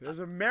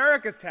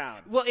America Town.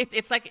 Well,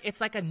 it's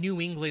like a New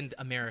England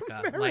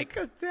America.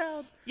 America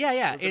Town.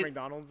 Yeah. Was there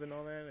McDonald's and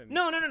all that? And...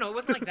 No. It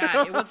wasn't like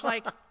that. It was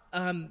like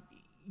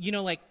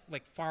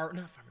like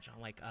Farmer John,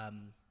 like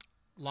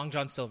Long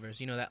John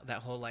Silver's. You know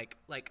that whole like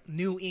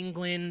New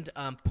England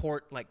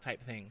port like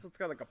type thing. So it's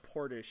got like a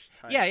portish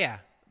type. Yeah.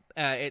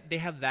 They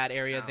have that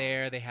area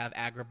there. They have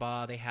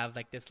Agrabah. They have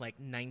like this like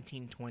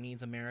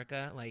 1920s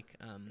America. Like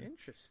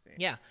interesting.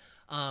 Yeah.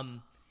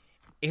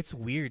 It's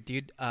weird,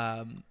 dude.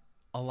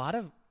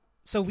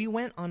 So we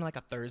went on like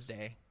a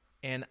Thursday,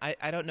 and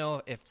I don't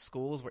know if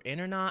schools were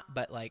in or not,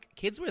 but like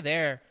kids were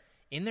there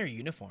in their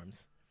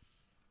uniforms.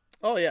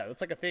 Oh yeah, that's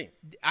like a thing.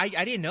 I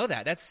didn't know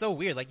that. That's so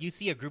weird. Like you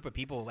see a group of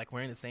people like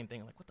wearing the same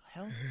thing. Like what the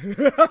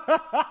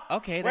hell?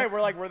 Okay. Wait,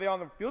 were they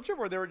on the field trip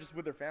or they were just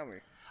with their family?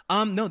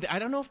 No, I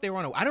don't know if they were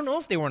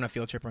on a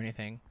field trip or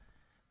anything.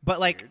 But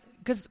like,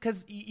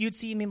 because you'd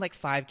see like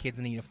 5 kids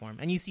in a uniform,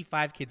 and you see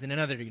 5 kids in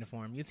another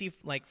uniform. You see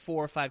like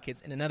 4 or 5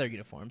 kids in another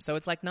uniform. So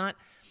it's like not.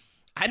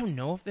 I don't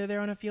know if they're there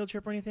on a field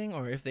trip or anything,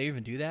 or if they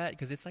even do that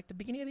because it's like the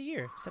beginning of the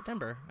year,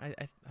 September.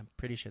 I'm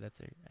pretty sure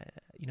that's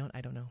you know what?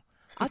 I don't know.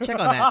 I'll check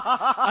on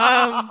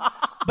that.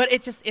 But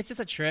it's just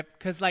a trip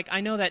because like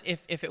I know that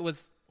if it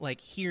was like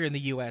here in the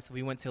U.S.,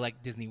 we went to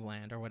like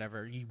Disneyland or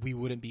whatever, we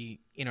wouldn't be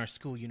in our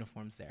school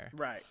uniforms there.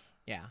 Right.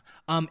 Yeah.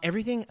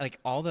 Everything like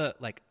all the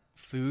like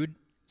food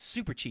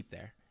super cheap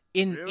there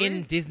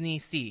in Disney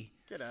Sea.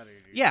 Get out of here.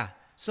 Dude. Yeah.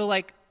 So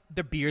like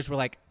the beers were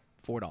like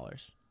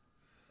 $4,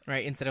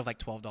 right, instead of like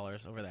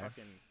 $12 over there.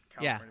 Fucking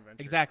California Adventure.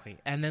 Exactly.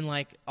 And then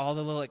like all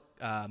the little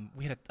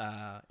we had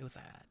it was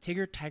a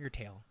tiger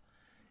tail.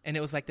 And it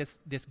was like this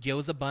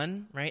gyoza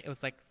bun, right? It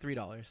was like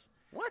 $3.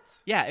 What?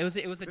 Yeah, it was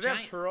a do giant. They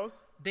have churros?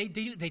 They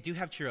do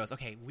have churros.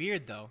 Okay,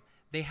 weird though.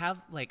 They have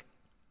like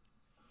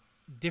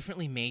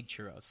differently made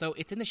churros. So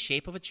it's in the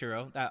shape of a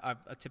churro,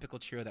 a typical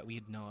churro that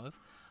we'd know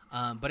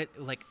of. But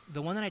it like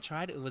the one that I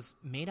tried, it was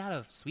made out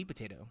of sweet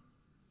potato.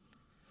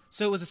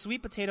 So it was a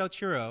sweet potato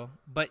churro,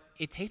 but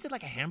it tasted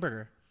like a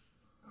hamburger.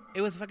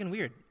 It was fucking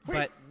weird. Wait,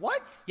 but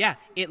what? Yeah,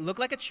 it looked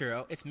like a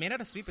churro. It's made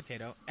out of sweet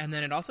potato, and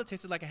then it also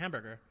tasted like a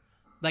hamburger.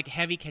 Like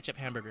heavy ketchup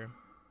hamburger.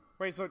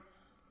 Wait, so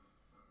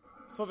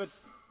the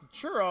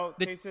churro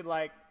tasted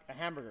like a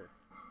hamburger?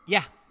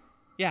 Yeah.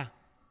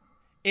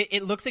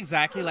 It looks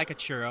exactly like a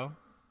churro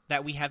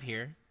that we have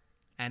here,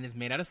 and is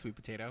made out of sweet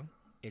potato.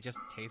 It just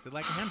tasted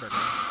like a hamburger.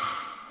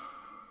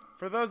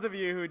 For those of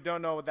you who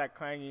don't know what that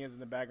clanging is in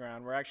the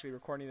background, we're actually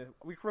recording this.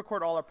 We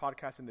record all our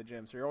podcasts in the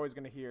gym, so you're always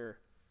going to hear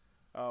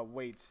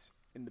weights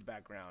in the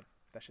background.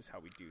 That's just how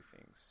we do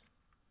things,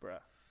 bruh.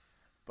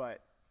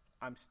 But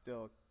I'm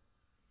still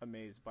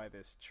amazed by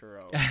this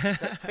churro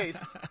that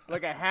tastes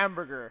like a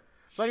hamburger.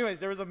 So anyways,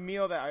 there was a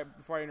meal that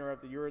before I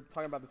interrupted, you were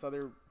talking about this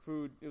other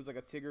food. It was like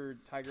a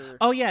tiger.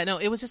 Oh yeah, no,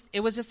 it was just a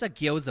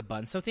gyoza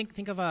bun. So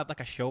think of like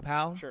a show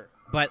pal. Sure.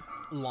 But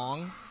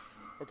long.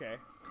 Okay.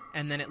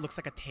 And then it looks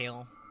like a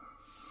tail.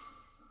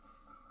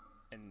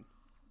 And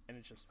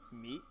it's just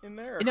meat in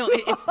there? No,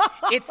 it's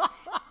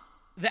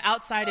the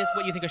outside is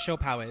what you think a show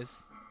pal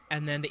is,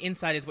 and then the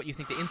inside is what you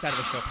think the inside of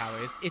a show pal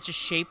is. It's just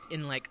shaped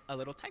in like a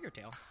little tiger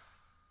tail.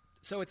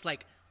 So it's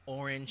like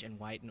orange and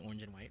white and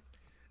orange and white.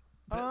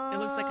 But it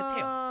looks like a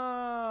tail.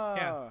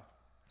 Yeah.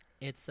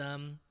 It's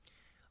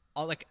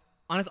all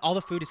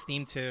the food is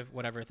themed to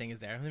whatever thing is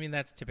there. I mean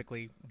that's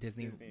typically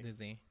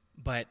Disney.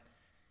 But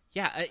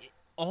yeah,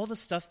 all the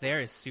stuff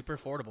there is super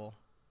affordable.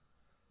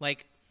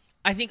 Like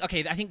I think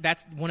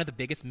that's one of the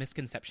biggest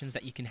misconceptions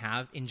that you can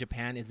have in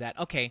Japan is that,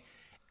 okay,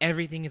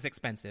 everything is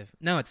expensive.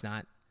 No, it's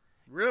not.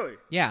 Really?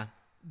 Yeah.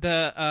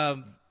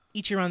 The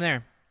Ichiran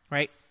there,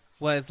 right,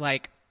 was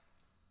like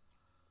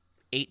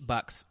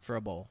 $8 for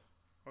a bowl.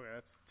 Okay,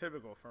 that's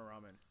typical for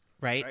ramen.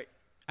 Right?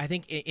 I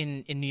think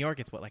in New York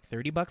it's what, like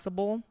 $30 a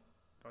bowl?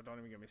 Oh, don't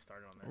even get me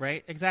started on that.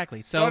 Right?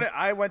 Exactly. So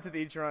I went to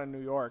the Ichiran in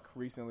New York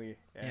recently.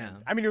 And yeah.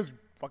 I mean, it was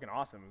fucking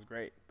awesome. It was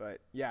great.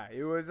 But yeah,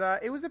 it was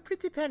a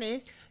pretty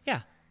penny.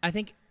 Yeah. I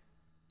think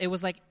it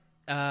was like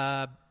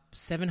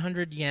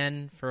 700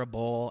 yen for a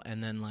bowl,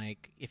 and then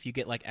like if you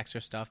get like extra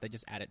stuff, they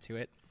just add it to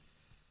it.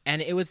 And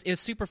it was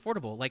super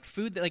affordable. Like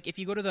food that, like if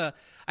you go to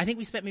I think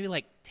we spent maybe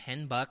like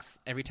 $10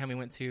 every time we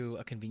went to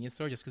a convenience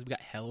store just because we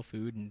got hella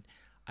food and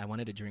I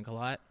wanted to drink a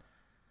lot.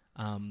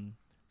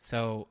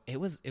 So it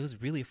was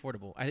really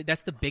affordable.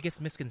 That's the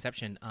biggest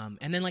misconception.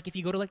 And then like if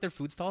you go to like their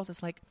food stalls,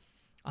 it's like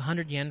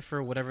 100 yen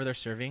for whatever they're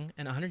serving,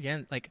 and 100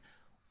 yen, like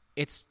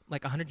it's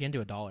like 100 yen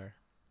to $1.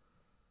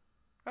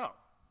 Oh.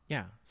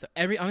 Yeah. So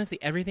honestly,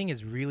 everything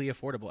is really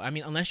affordable. I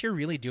mean, unless you're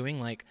really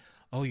doing like,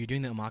 oh, you're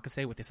doing the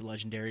omakase with this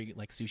legendary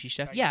like sushi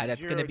chef. Like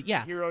that's going to be,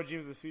 yeah.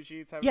 Hiroji's a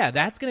sushi type. Yeah,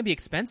 that's going to be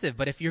expensive.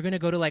 But if you're going to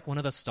go to like one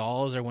of the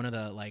stalls or one of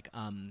the like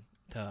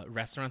the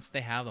restaurants that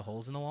they have, the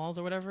holes in the walls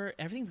or whatever,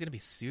 everything's going to be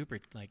super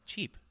like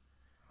cheap.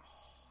 Oh,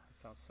 that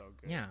sounds so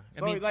good. Yeah.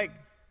 So I mean, like,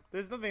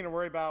 there's nothing to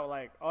worry about.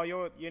 Like, oh,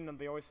 you know,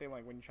 they always say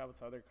like when you travel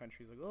to other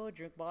countries, like, oh,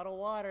 drink bottled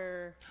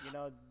water. You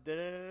know, da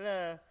da da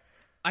da.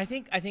 I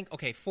think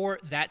okay, for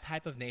that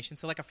type of nation,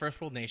 so like a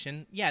first world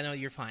nation, yeah, no,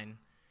 you're fine.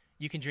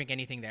 You can drink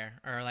anything there,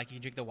 or like you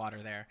can drink the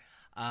water there.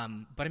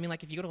 But I mean,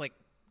 like if you go to like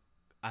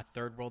a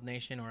third world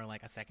nation or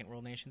like a second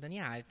world nation, then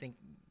yeah, I think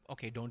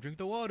okay, don't drink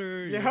the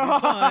water. Yeah, you'll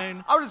be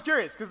fine. I was just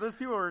curious because there's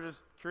people who are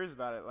just curious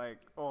about it. Like,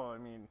 oh, I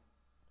mean,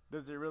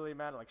 does it really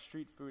matter? Like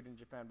street food in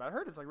Japan, but I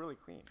heard it's like really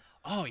clean.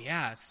 Oh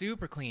yeah,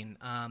 super clean.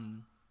 I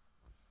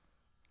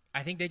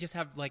think they just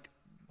have like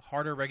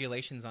harder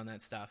regulations on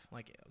that stuff,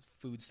 like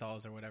food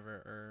stalls or whatever,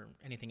 or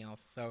anything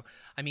else. So,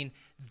 I mean,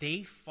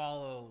 they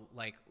follow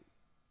like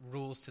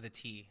rules to the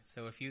T.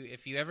 So if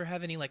you ever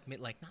have any like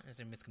not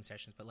necessarily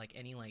misconceptions, but like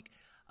any like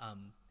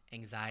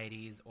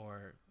anxieties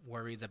or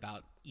worries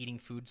about eating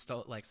food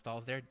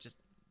stalls there, just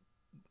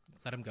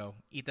let them go.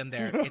 Eat them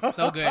there. It's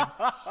so good.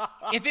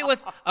 If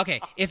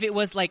it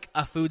was like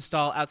a food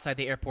stall outside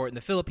the airport in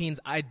the Philippines,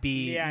 I'd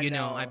be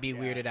I'd be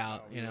weirded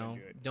out.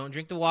 Don't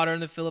drink the water in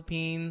the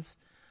Philippines.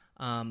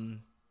 I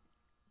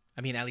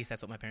mean, at least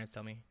that's what my parents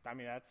tell me. I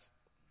mean, that's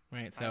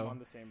right. So I'm on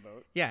the same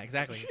boat. Yeah,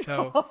 exactly.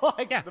 So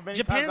like, yeah,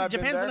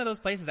 Japan's one of those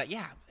places that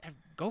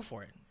go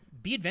for it.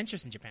 Be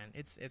adventurous in Japan.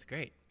 It's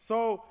great.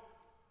 So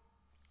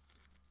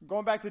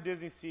going back to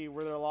Disney Sea,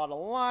 were there a lot of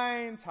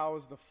lines? How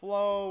was the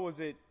flow?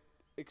 Was it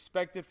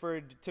expected for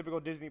a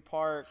typical Disney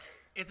park?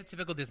 It's a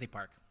typical Disney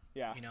park.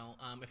 Yeah.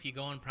 If you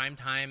go on prime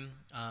time,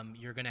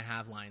 you're gonna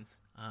have lines.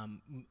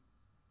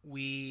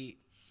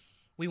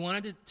 We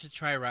wanted to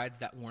try rides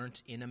that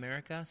weren't in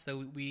America,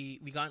 so we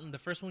got the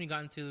first one we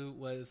got into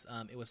was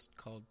it was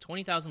called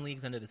 20,000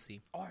 Leagues Under the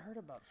Sea. Oh, I heard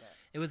about that.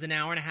 It was an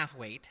hour and a half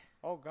wait.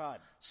 Oh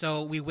God.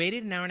 So we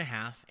waited an hour and a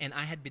half, and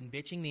I had been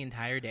bitching the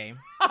entire day.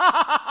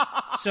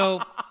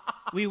 So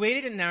we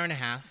waited an hour and a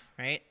half,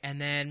 right? And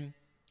then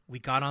we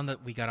got on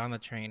the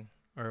train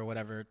or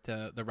whatever,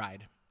 the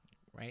ride,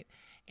 right?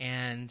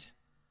 And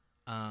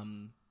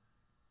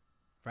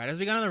right as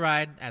we got on the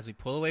ride, as we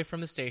pull away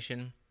from the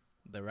station,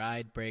 the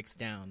ride breaks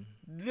down.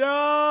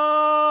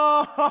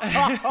 No!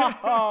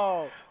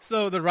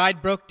 So the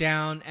ride broke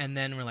down, and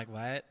then we're like,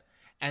 what?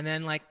 And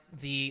then like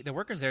the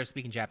workers there are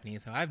speaking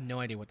Japanese, so I have no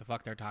idea what the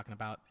fuck they're talking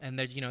about. And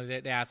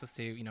they asked us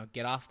to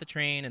get off the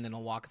train, and then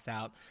they'll walk us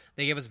out.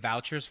 They gave us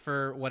vouchers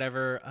for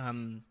whatever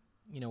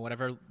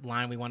whatever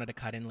line we wanted to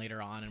cut in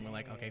later on, and we're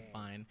like, okay,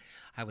 fine.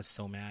 I was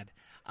so mad.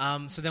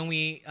 So then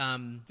we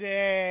Dang.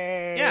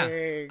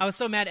 Yeah, I was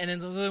so mad.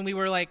 And then we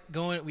were like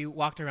we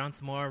walked around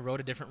some more, rode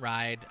a different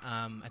ride.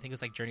 I think it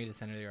was like Journey to the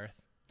Center of the Earth.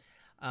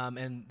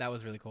 And that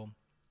was really cool.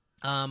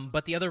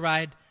 But the other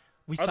ride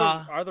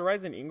are the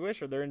rides in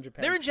English or they're in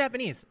Japan? They're in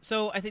Japanese.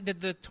 So I think that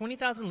the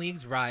 20,000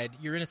 Leagues ride,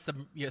 you're in a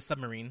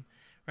submarine,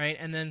 right?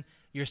 And then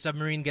your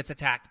submarine gets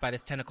attacked by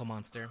this tentacle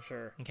monster.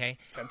 Sure. Okay.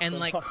 Tentacle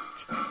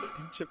monster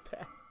in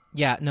Japan.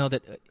 Yeah, no,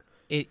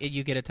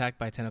 you get attacked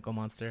by a tentacle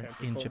monster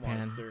in Japan.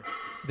 Monster.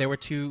 There were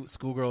 2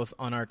 schoolgirls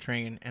on our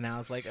train, and I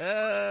was like,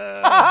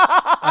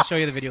 I'll show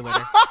you the video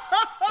later.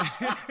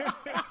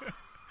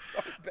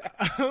 So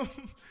bad.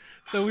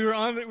 So we were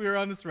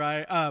on this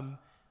ride.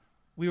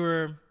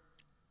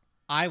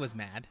 I was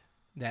mad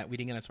that we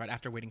didn't get on this ride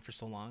after waiting for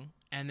so long,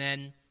 and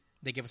then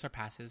they give us our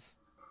passes,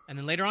 and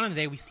then later on in the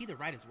day we see the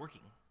ride is working.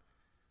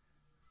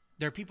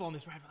 There are people on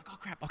this ride. We're like, oh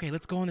crap! Okay,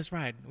 let's go on this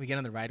ride. We get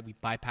on the ride. We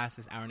bypass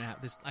this hour and a half.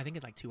 I think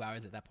it's like 2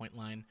 hours at that point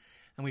line,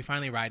 and we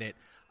finally ride it.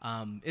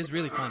 It's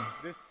really fun.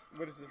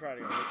 What is this ride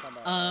again? We're talking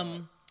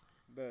about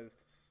the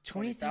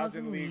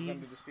 20,000 Leagues Under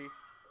Leagues. the Sea.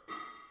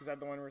 Is that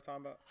the one we're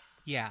talking about?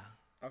 Yeah.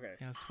 Okay.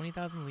 Yeah, it's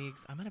 20,000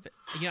 Leagues. I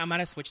might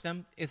have switched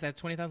them. It's that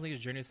 20,000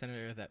 Leagues Journey to the Center of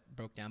the Earth that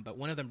broke down, but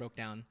one of them broke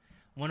down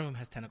One of them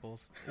has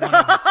tentacles. One of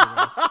them has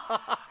squiggles.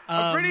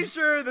 I'm pretty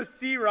sure the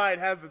sea ride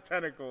has the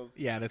tentacles.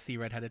 Yeah, the sea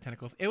ride had the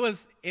tentacles. It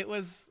was.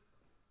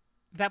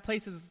 That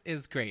place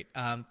is great.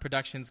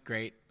 Production's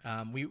great.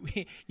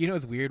 We you know,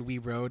 it's weird. We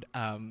rode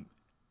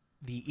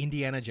the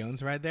Indiana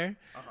Jones ride there,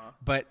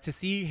 but to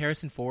see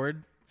Harrison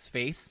Ford's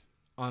face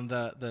on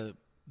the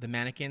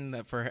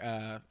mannequin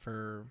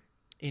for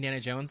Indiana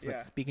Jones,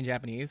 but speaking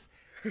Japanese,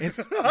 it's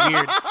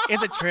weird.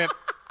 It's a trip.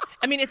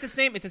 I mean, it's the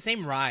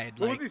same ride.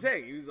 What was he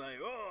saying? He was like,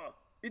 "Oh,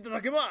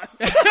 itadakimasu."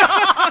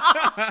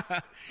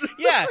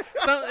 Yeah,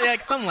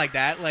 something like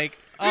that. Like,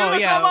 oh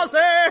yeah,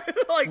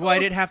 like, why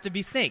did it have to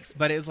be snakes?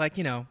 But it was like,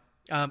 you know,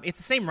 it's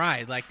the same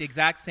ride, like the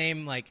exact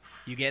same. Like,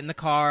 you get in the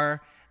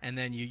car and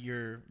then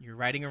you're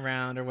riding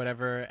around or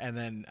whatever, and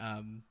then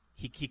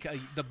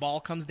the ball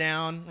comes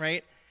down,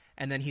 right,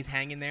 and then he's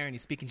hanging there and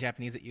he's speaking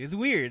Japanese at you. It's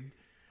weird,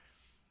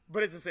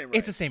 but it's the same ride.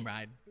 It's the same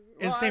ride.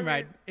 It's the same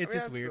ride. It's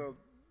just weird.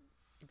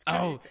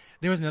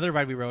 There was another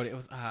ride we rode. It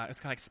was it's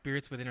called like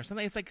Spirits Within or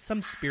something. It's like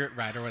some spirit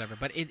ride or whatever.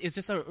 But it's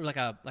just like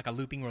a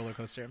looping roller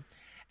coaster.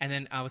 And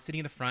then I was sitting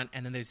in the front,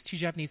 and then there's two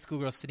Japanese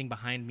schoolgirls sitting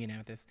behind me and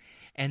Amethyst.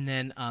 And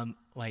then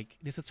like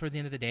this was towards the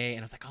end of the day, and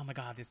I was like, oh my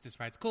god, this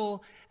ride's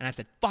cool. And I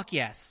said, fuck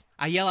yes.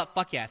 I yell out,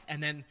 fuck yes.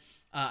 And then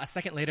a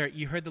second later,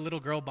 you heard the little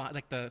girl,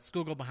 like the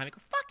schoolgirl behind me,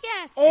 go, fuck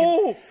yes.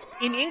 Oh,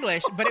 in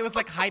English, but it was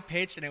like high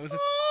pitched, and it was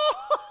just.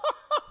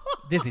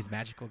 Disney's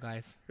magical,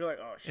 guys. You're like,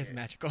 oh shit, it's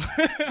magical.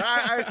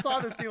 I saw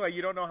this thing like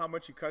you don't know how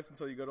much you cuss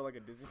until you go to like a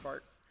Disney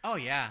park. Oh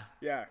yeah,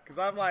 yeah. Because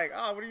I'm like,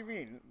 oh, what do you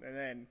mean? And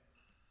then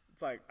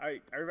it's like I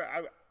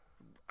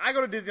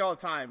go to Disney all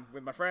the time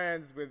with my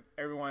friends, with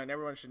everyone.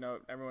 Everyone should know.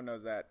 Everyone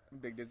knows that I'm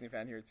a big Disney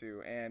fan here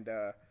too. And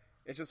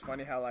it's just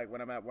funny how like when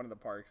I'm at one of the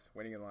parks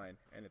waiting in line,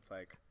 and it's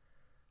like,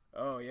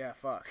 oh yeah,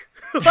 fuck.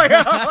 Like,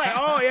 I'm like,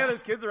 oh yeah,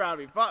 there's kids around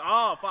me. Fuck.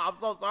 Oh, fuck, I'm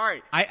so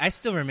sorry. I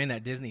still remain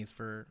that Disney's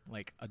for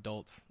like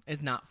adults.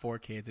 It's not for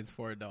kids. It's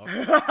for adults.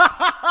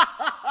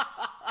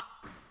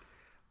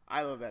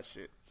 I love that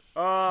shit.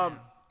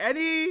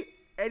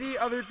 Any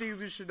other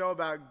things we should know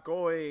about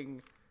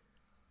going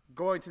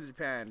to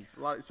Japan?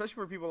 Especially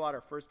for people, a lot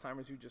of first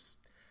timers who just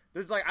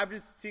I'm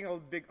just seeing a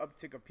big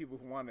uptick of people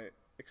who want to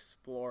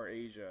explore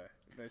Asia,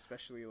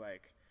 especially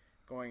like.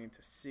 Going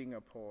into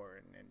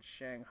Singapore and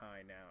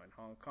Shanghai now and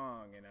Hong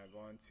Kong, and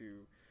going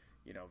to,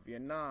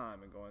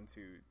 Vietnam and going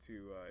to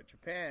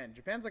Japan.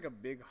 Japan's like a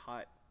big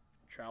hot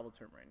travel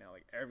term right now.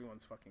 Like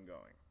everyone's fucking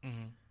going.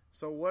 Mm-hmm.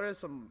 So what are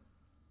some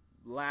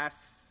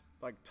last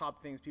like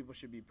top things people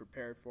should be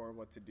prepared for?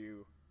 What to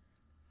do?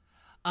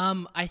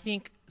 I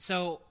think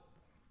so.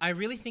 I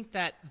really think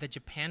that the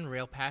Japan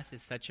Rail Pass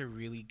is such a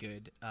really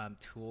good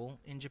tool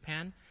in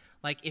Japan.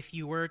 Like, if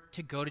you were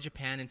to go to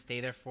Japan and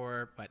stay there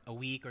for, a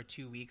week or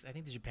 2 weeks, I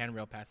think the Japan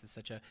Rail Pass is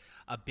such a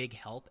big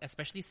help,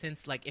 especially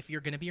since, like, if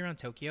you're going to be around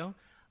Tokyo,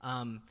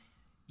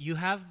 you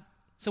have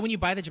 – so when you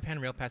buy the Japan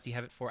Rail Pass, you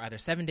have it for either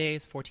 7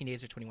 days, 14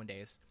 days, or 21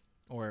 days,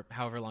 or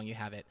however long you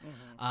have it.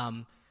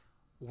 Mm-hmm.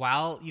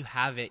 While you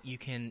have it, you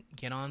can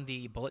get on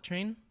the bullet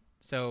train,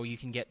 so you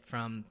can get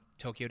from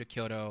Tokyo to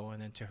Kyoto and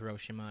then to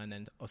Hiroshima and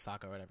then to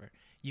Osaka or whatever.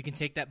 You can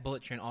take that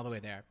bullet train all the way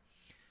there.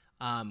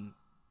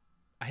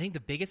 I think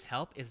the biggest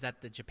help is that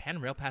the Japan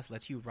Rail Pass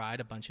lets you ride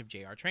a bunch of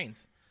JR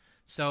trains.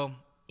 So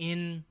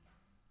in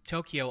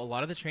Tokyo, a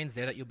lot of the trains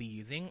there that you'll be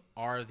using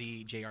are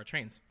the JR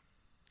trains.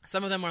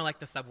 Some of them are like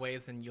the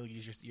subways, and you'll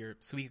use your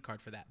Suica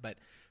card for that. But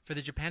for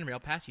the Japan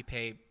Rail Pass, you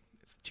pay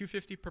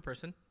 $250 per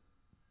person,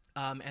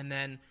 and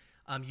then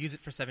use it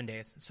for 7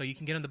 days. So you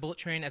can get on the bullet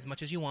train as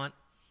much as you want.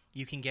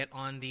 You can get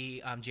on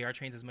the JR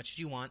trains as much as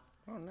you want.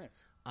 Oh,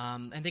 nice.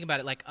 And think about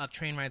it, like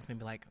train rides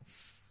maybe like...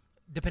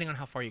 Depending on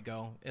how far you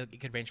go, it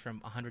could range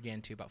from 100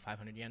 yen to about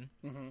 500 yen.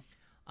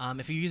 Mm-hmm.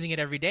 If you're using it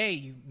every day,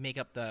 you make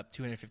up the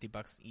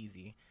 $250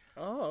 easy.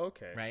 Oh,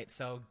 okay. Right?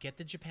 So get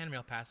the Japan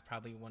Rail Pass,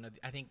 probably one of the,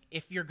 I think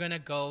if you're going to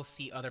go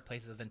see other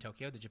places than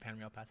Tokyo, the Japan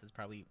Rail Pass is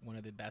probably one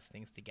of the best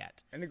things to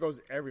get. And it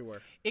goes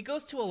everywhere. It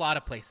goes to a lot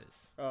of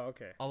places. Oh,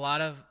 okay. A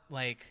lot of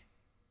like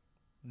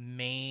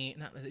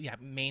main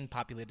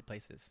populated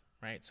places,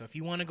 right? So if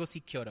you want to go see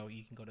Kyoto,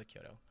 you can go to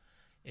Kyoto.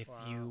 If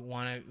you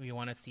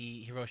want to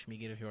see Hiroshima,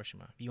 you go to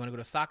Hiroshima. If you want to go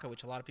to Osaka,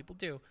 which a lot of people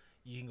do,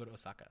 you can go to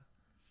Osaka.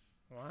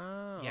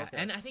 Wow. Yeah, okay.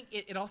 and I think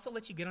it also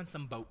lets you get on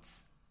some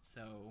boats.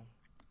 So.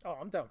 Oh,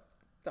 I'm down.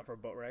 Down for a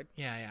boat ride.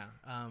 Yeah.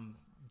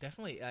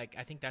 Definitely. Like,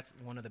 I think that's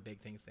one of the big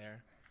things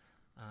there.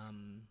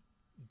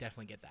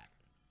 Definitely get that.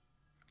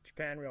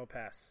 Japan Rail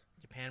Pass.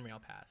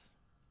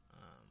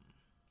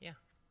 Yeah.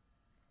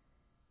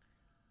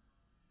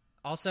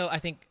 Also, I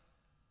think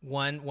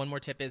one more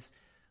tip is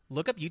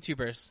look up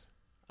YouTubers.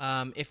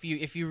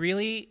 If you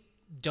really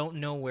don't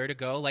know where to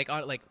go, like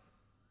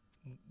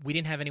we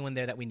didn't have anyone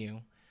there that we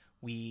knew.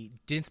 We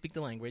didn't speak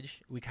the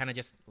language. We kind of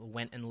just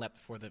went and leapt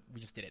we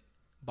just did it.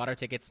 Bought our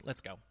tickets.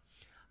 Let's go.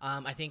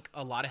 I think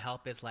a lot of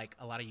help is like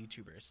a lot of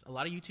YouTubers. A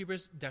lot of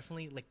YouTubers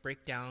definitely like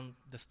break down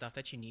the stuff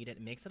that you need. It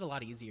makes it a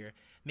lot easier.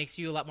 Makes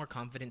you a lot more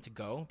confident to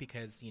go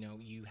because,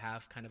 you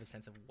have kind of a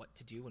sense of what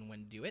to do and when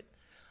to do it.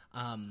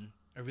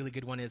 A really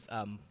good one is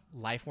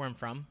Life Where I'm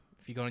From.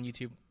 If you go on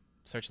YouTube,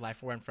 search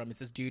life where I'm from. It's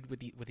this dude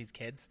with his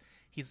kids.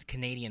 He's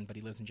Canadian, but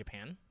he lives in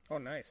Japan. Oh,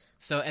 nice.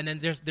 So, and then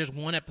there's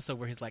one episode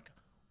where he's like,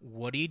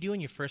 "What do you do in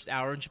your first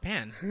hour in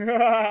Japan?"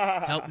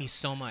 Helped me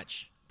so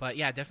much. But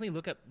yeah, definitely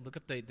look up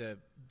the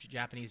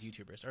Japanese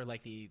YouTubers, or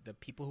like the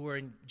people who are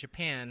in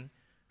Japan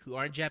who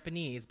aren't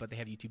Japanese but they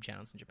have YouTube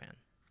channels in Japan.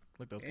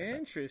 Look those guys up.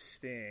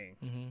 Interesting.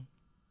 Mm-hmm.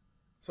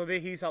 So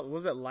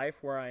was it Life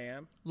Where I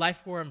Am?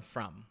 Life Where I'm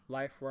From.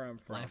 Life Where I'm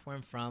From. Life Where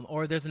I'm From.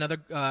 Or there's another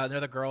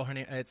girl. Her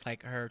name, it's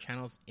like her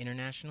channel's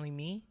Internationally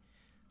Me.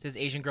 It's this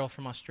Asian girl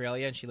from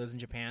Australia, and she lives in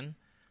Japan.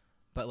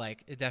 But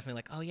like, it's definitely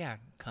like, oh yeah,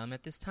 come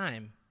at this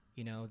time.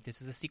 You know,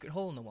 this is a secret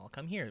hole in the wall.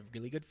 Come here,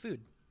 really good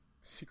food.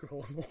 Secret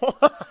hole in the wall.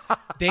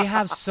 They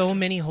have so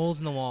many holes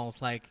in the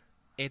walls, like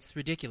it's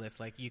ridiculous.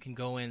 Like you can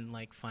go and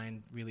like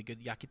find really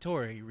good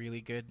yakitori,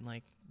 really good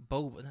like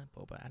boba. Not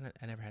boba.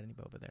 I never had any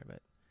boba there,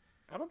 but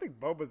I don't think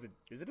boba's I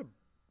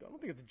don't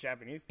think it's a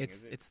Japanese thing.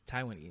 It's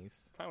Taiwanese.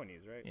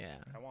 Taiwanese, right? Yeah,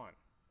 Taiwan.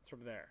 It's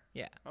from there.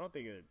 Yeah, I don't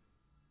think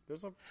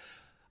there's a.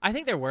 I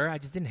think there were. I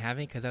just didn't have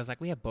any because I was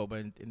like, we have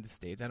boba in the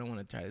States. I don't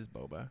want to try this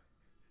boba.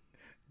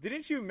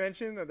 Didn't you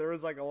mention that there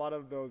was like a lot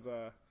of those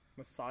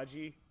massage?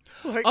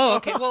 Like, oh,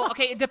 okay. Well,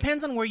 okay. It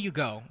depends on where you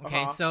go.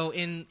 Okay, Uh-huh. so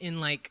in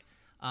like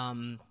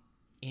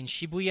in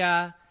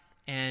Shibuya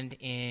and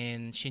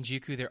in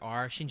Shinjuku,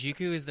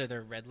 Shinjuku is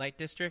their red light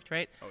district,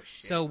 right? Oh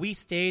shit. So we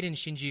stayed in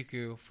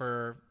Shinjuku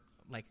for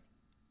like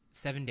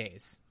 7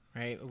 days,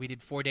 right? We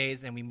did 4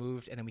 days and we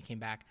moved and then we came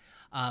back.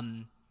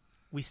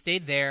 We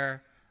stayed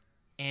there,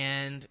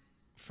 and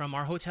from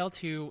our hotel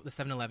to the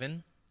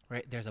 7-Eleven,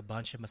 right, there's a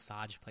bunch of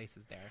massage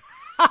places there.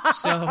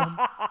 So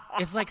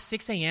it's like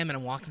 6 a.m. and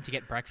I'm walking to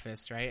get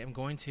breakfast, right? I'm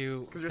going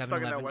to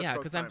 7-Eleven. Yeah,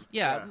 because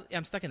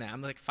I'm stuck in that.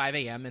 I'm like 5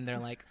 a.m. and they're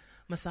like,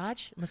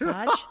 massage?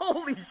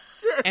 Holy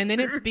shit. And they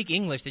didn't speak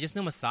English. They just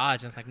know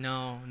massage. And it's like,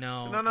 no.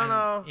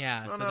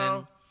 Yeah,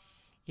 then,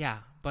 yeah.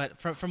 But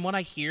from what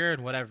I hear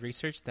and what I've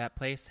researched, that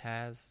place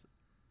has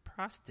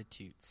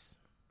prostitutes.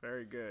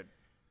 Very good.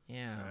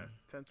 Yeah.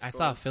 I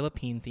saw a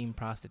Philippine-themed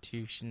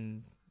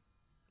prostitution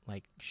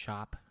like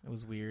shop. It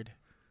was weird.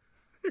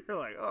 You're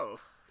like, oh.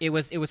 It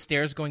was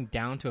stairs going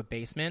down to a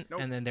basement,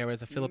 Nope. and then there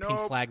was a Philippine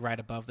Nope. flag right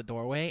above the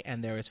doorway,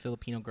 and there was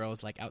Filipino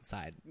girls like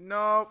outside.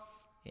 Nope.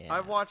 Yeah.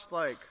 I've watched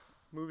like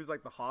movies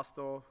like The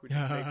Hostel, which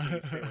just makes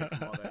me stay away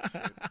from all that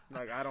shit.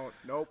 Like I don't.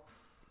 Nope.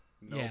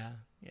 Yeah.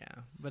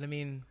 But I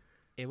mean,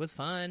 it was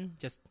fun.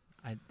 Just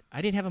I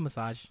didn't have a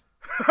massage.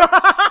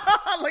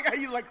 Like how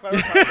you like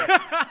clarify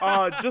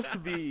that. Just to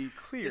be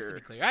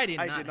clear. I did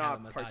not have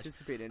a massage.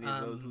 Participate in any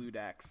of those lewd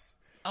acts.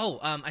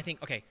 I think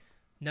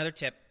another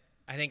tip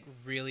I think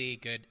really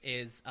good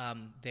is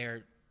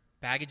their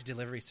baggage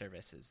delivery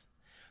services.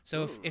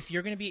 So if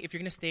you're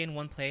gonna stay in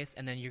one place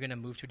and then you're gonna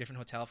move to a different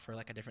hotel for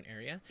like a different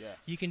area, yes.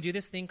 You can do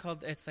this thing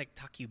called it's like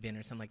Takubin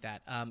or something like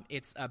that.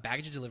 It's a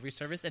baggage delivery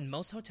service, and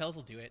most hotels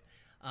will do it.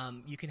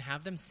 You can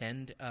have them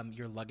send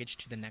your luggage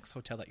to the next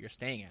hotel that you're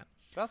staying at.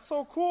 That's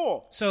so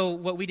cool. So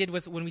what we did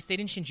was when we stayed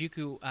in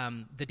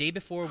Shinjuku, the day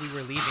before we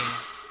were leaving,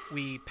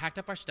 we packed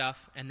up our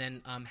stuff and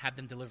then had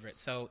them deliver it.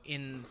 So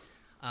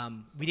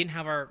we didn't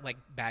have our like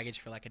baggage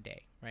for like a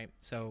day, right?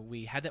 So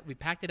we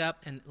packed it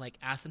up and like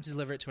asked them to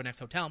deliver it to our next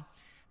hotel,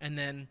 and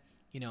then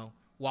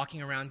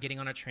walking around, getting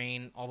on a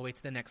train all the way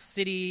to the next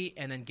city,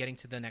 and then getting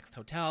to the next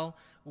hotel.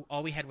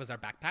 All we had was our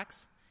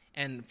backpacks,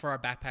 and for our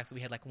backpacks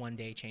we had like 1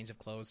 day change of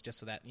clothes just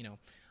so that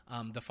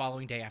the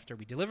following day after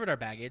we delivered our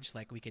baggage,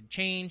 like we could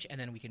change and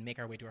then we could make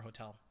our way to our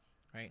hotel,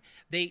 right?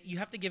 You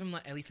have to give them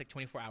at least like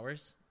 24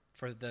 hours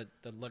for the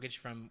luggage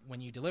from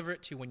when you deliver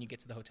it to when you get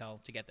to the hotel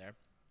to get there.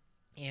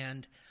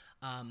 And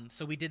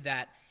so we did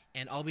that,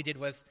 and all we did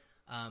was,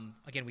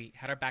 again, we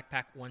had our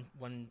backpack,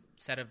 one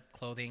set of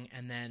clothing,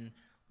 and then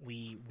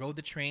we rode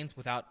the trains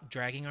without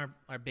dragging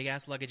our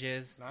big-ass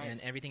luggages. Nice.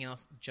 And everything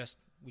else.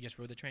 We just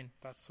rode the train.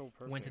 That's so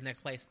perfect. Went to the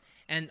next place.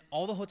 And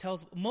all the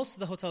hotels, most of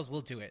the hotels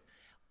will do it.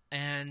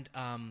 And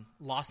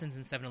Lawson's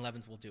and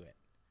 7-Elevens will do it.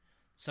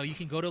 So you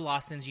can go to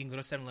Lawson's, you can go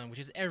to 7-Eleven, which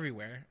is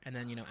everywhere, and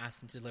then, ask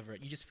them to deliver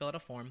it. You just fill out a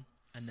form,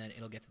 and then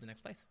it'll get to the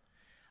next place.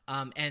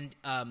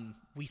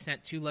 We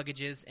sent 2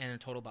 luggages and a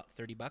total about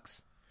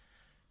 $30.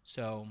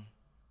 So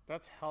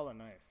that's hella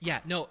nice.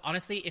 Yeah, no,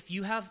 honestly, if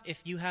you have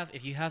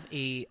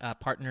a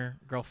partner,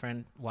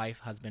 girlfriend, wife,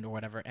 husband, or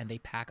whatever, and they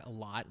pack a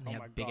lot and they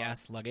have big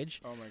ass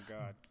luggage, oh my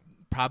god,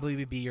 probably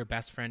would be your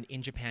best friend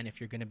in Japan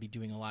if you're going to be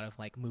doing a lot of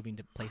like moving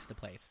to place.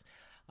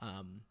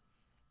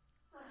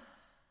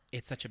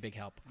 It's such a big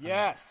help.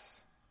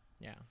 Yes.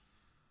 Yeah.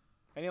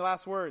 Any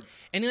last words?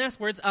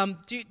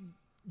 Dude,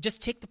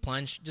 just take the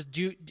plunge. Just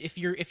do if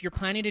you're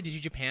planning to do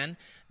Japan.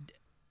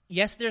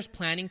 Yes, there's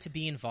planning to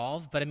be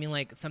involved, but I mean,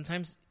 like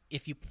sometimes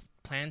if you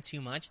plan too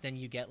much, then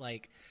you get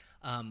like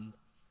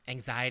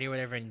anxiety or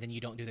whatever, and then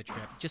you don't do the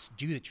trip. Just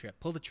do the trip.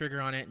 Pull the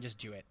trigger on it and just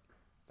do it.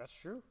 That's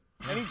true.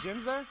 Any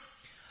gyms there?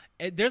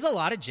 There's a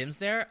lot of gyms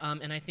there,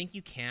 and I think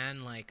you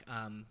can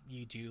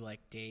you do like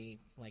day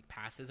like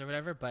passes or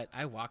whatever. But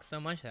I walked so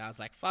much that I was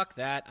like, "Fuck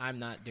that! I'm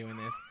not doing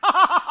this."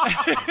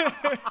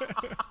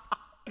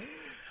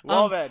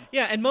 Well then,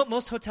 yeah, and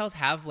most hotels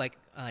have like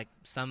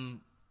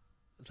some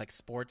like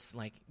sports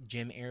like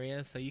gym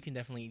areas, so you can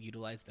definitely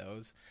utilize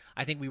those.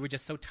 I think we were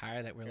just so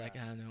tired that we're like,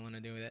 I don't want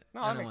to do it.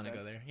 No, I don't want to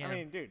go there. Yeah. I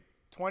mean, dude,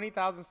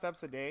 20,000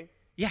 steps a day.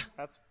 Yeah,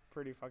 that's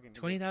pretty fucking.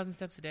 20,000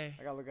 steps a day.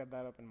 I gotta look at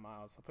that up in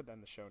miles. I'll put that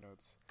in the show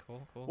notes.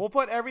 Cool. We'll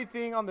put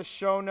everything on the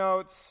show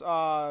notes.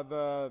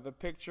 The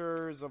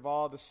pictures of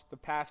all the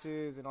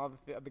passes and all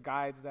the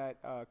guides that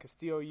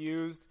Castillo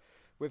used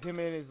with him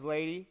and his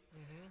lady.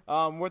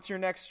 Mm-hmm. What's your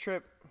next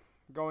trip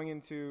going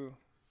into?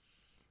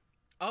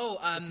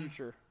 The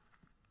future.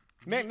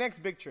 Next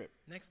big trip.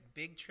 Next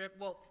big trip.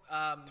 Well,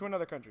 to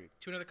another country.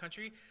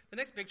 The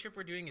next big trip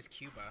we're doing is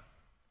Cuba.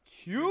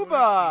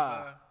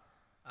 Cuba.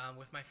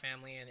 With my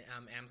family, and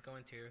Am's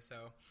going too, so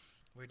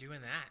we're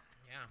doing that.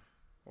 Yeah.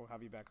 We'll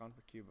have you back on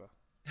for Cuba.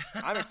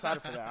 I'm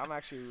excited for that. I'm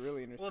actually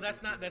really interested. Well,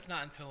 that's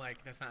not until like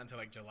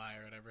July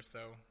or whatever. So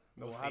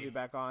we'll have you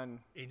back on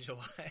in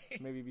July.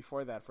 Maybe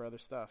before that for other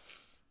stuff.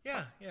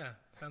 Yeah.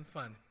 Sounds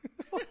fun.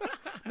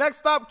 Next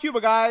stop,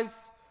 Cuba,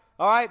 guys.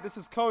 All right, this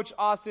is Coach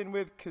Austin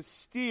with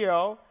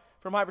Castillo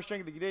from Hyper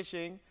Strength and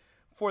Conditioning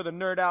for the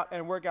Nerd Out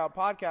and Workout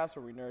Podcast,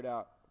 where we nerd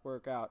out,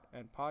 work out,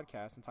 and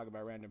podcast and talk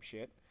about random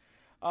shit.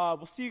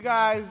 We'll see you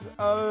guys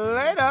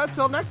later.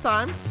 Till next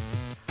time.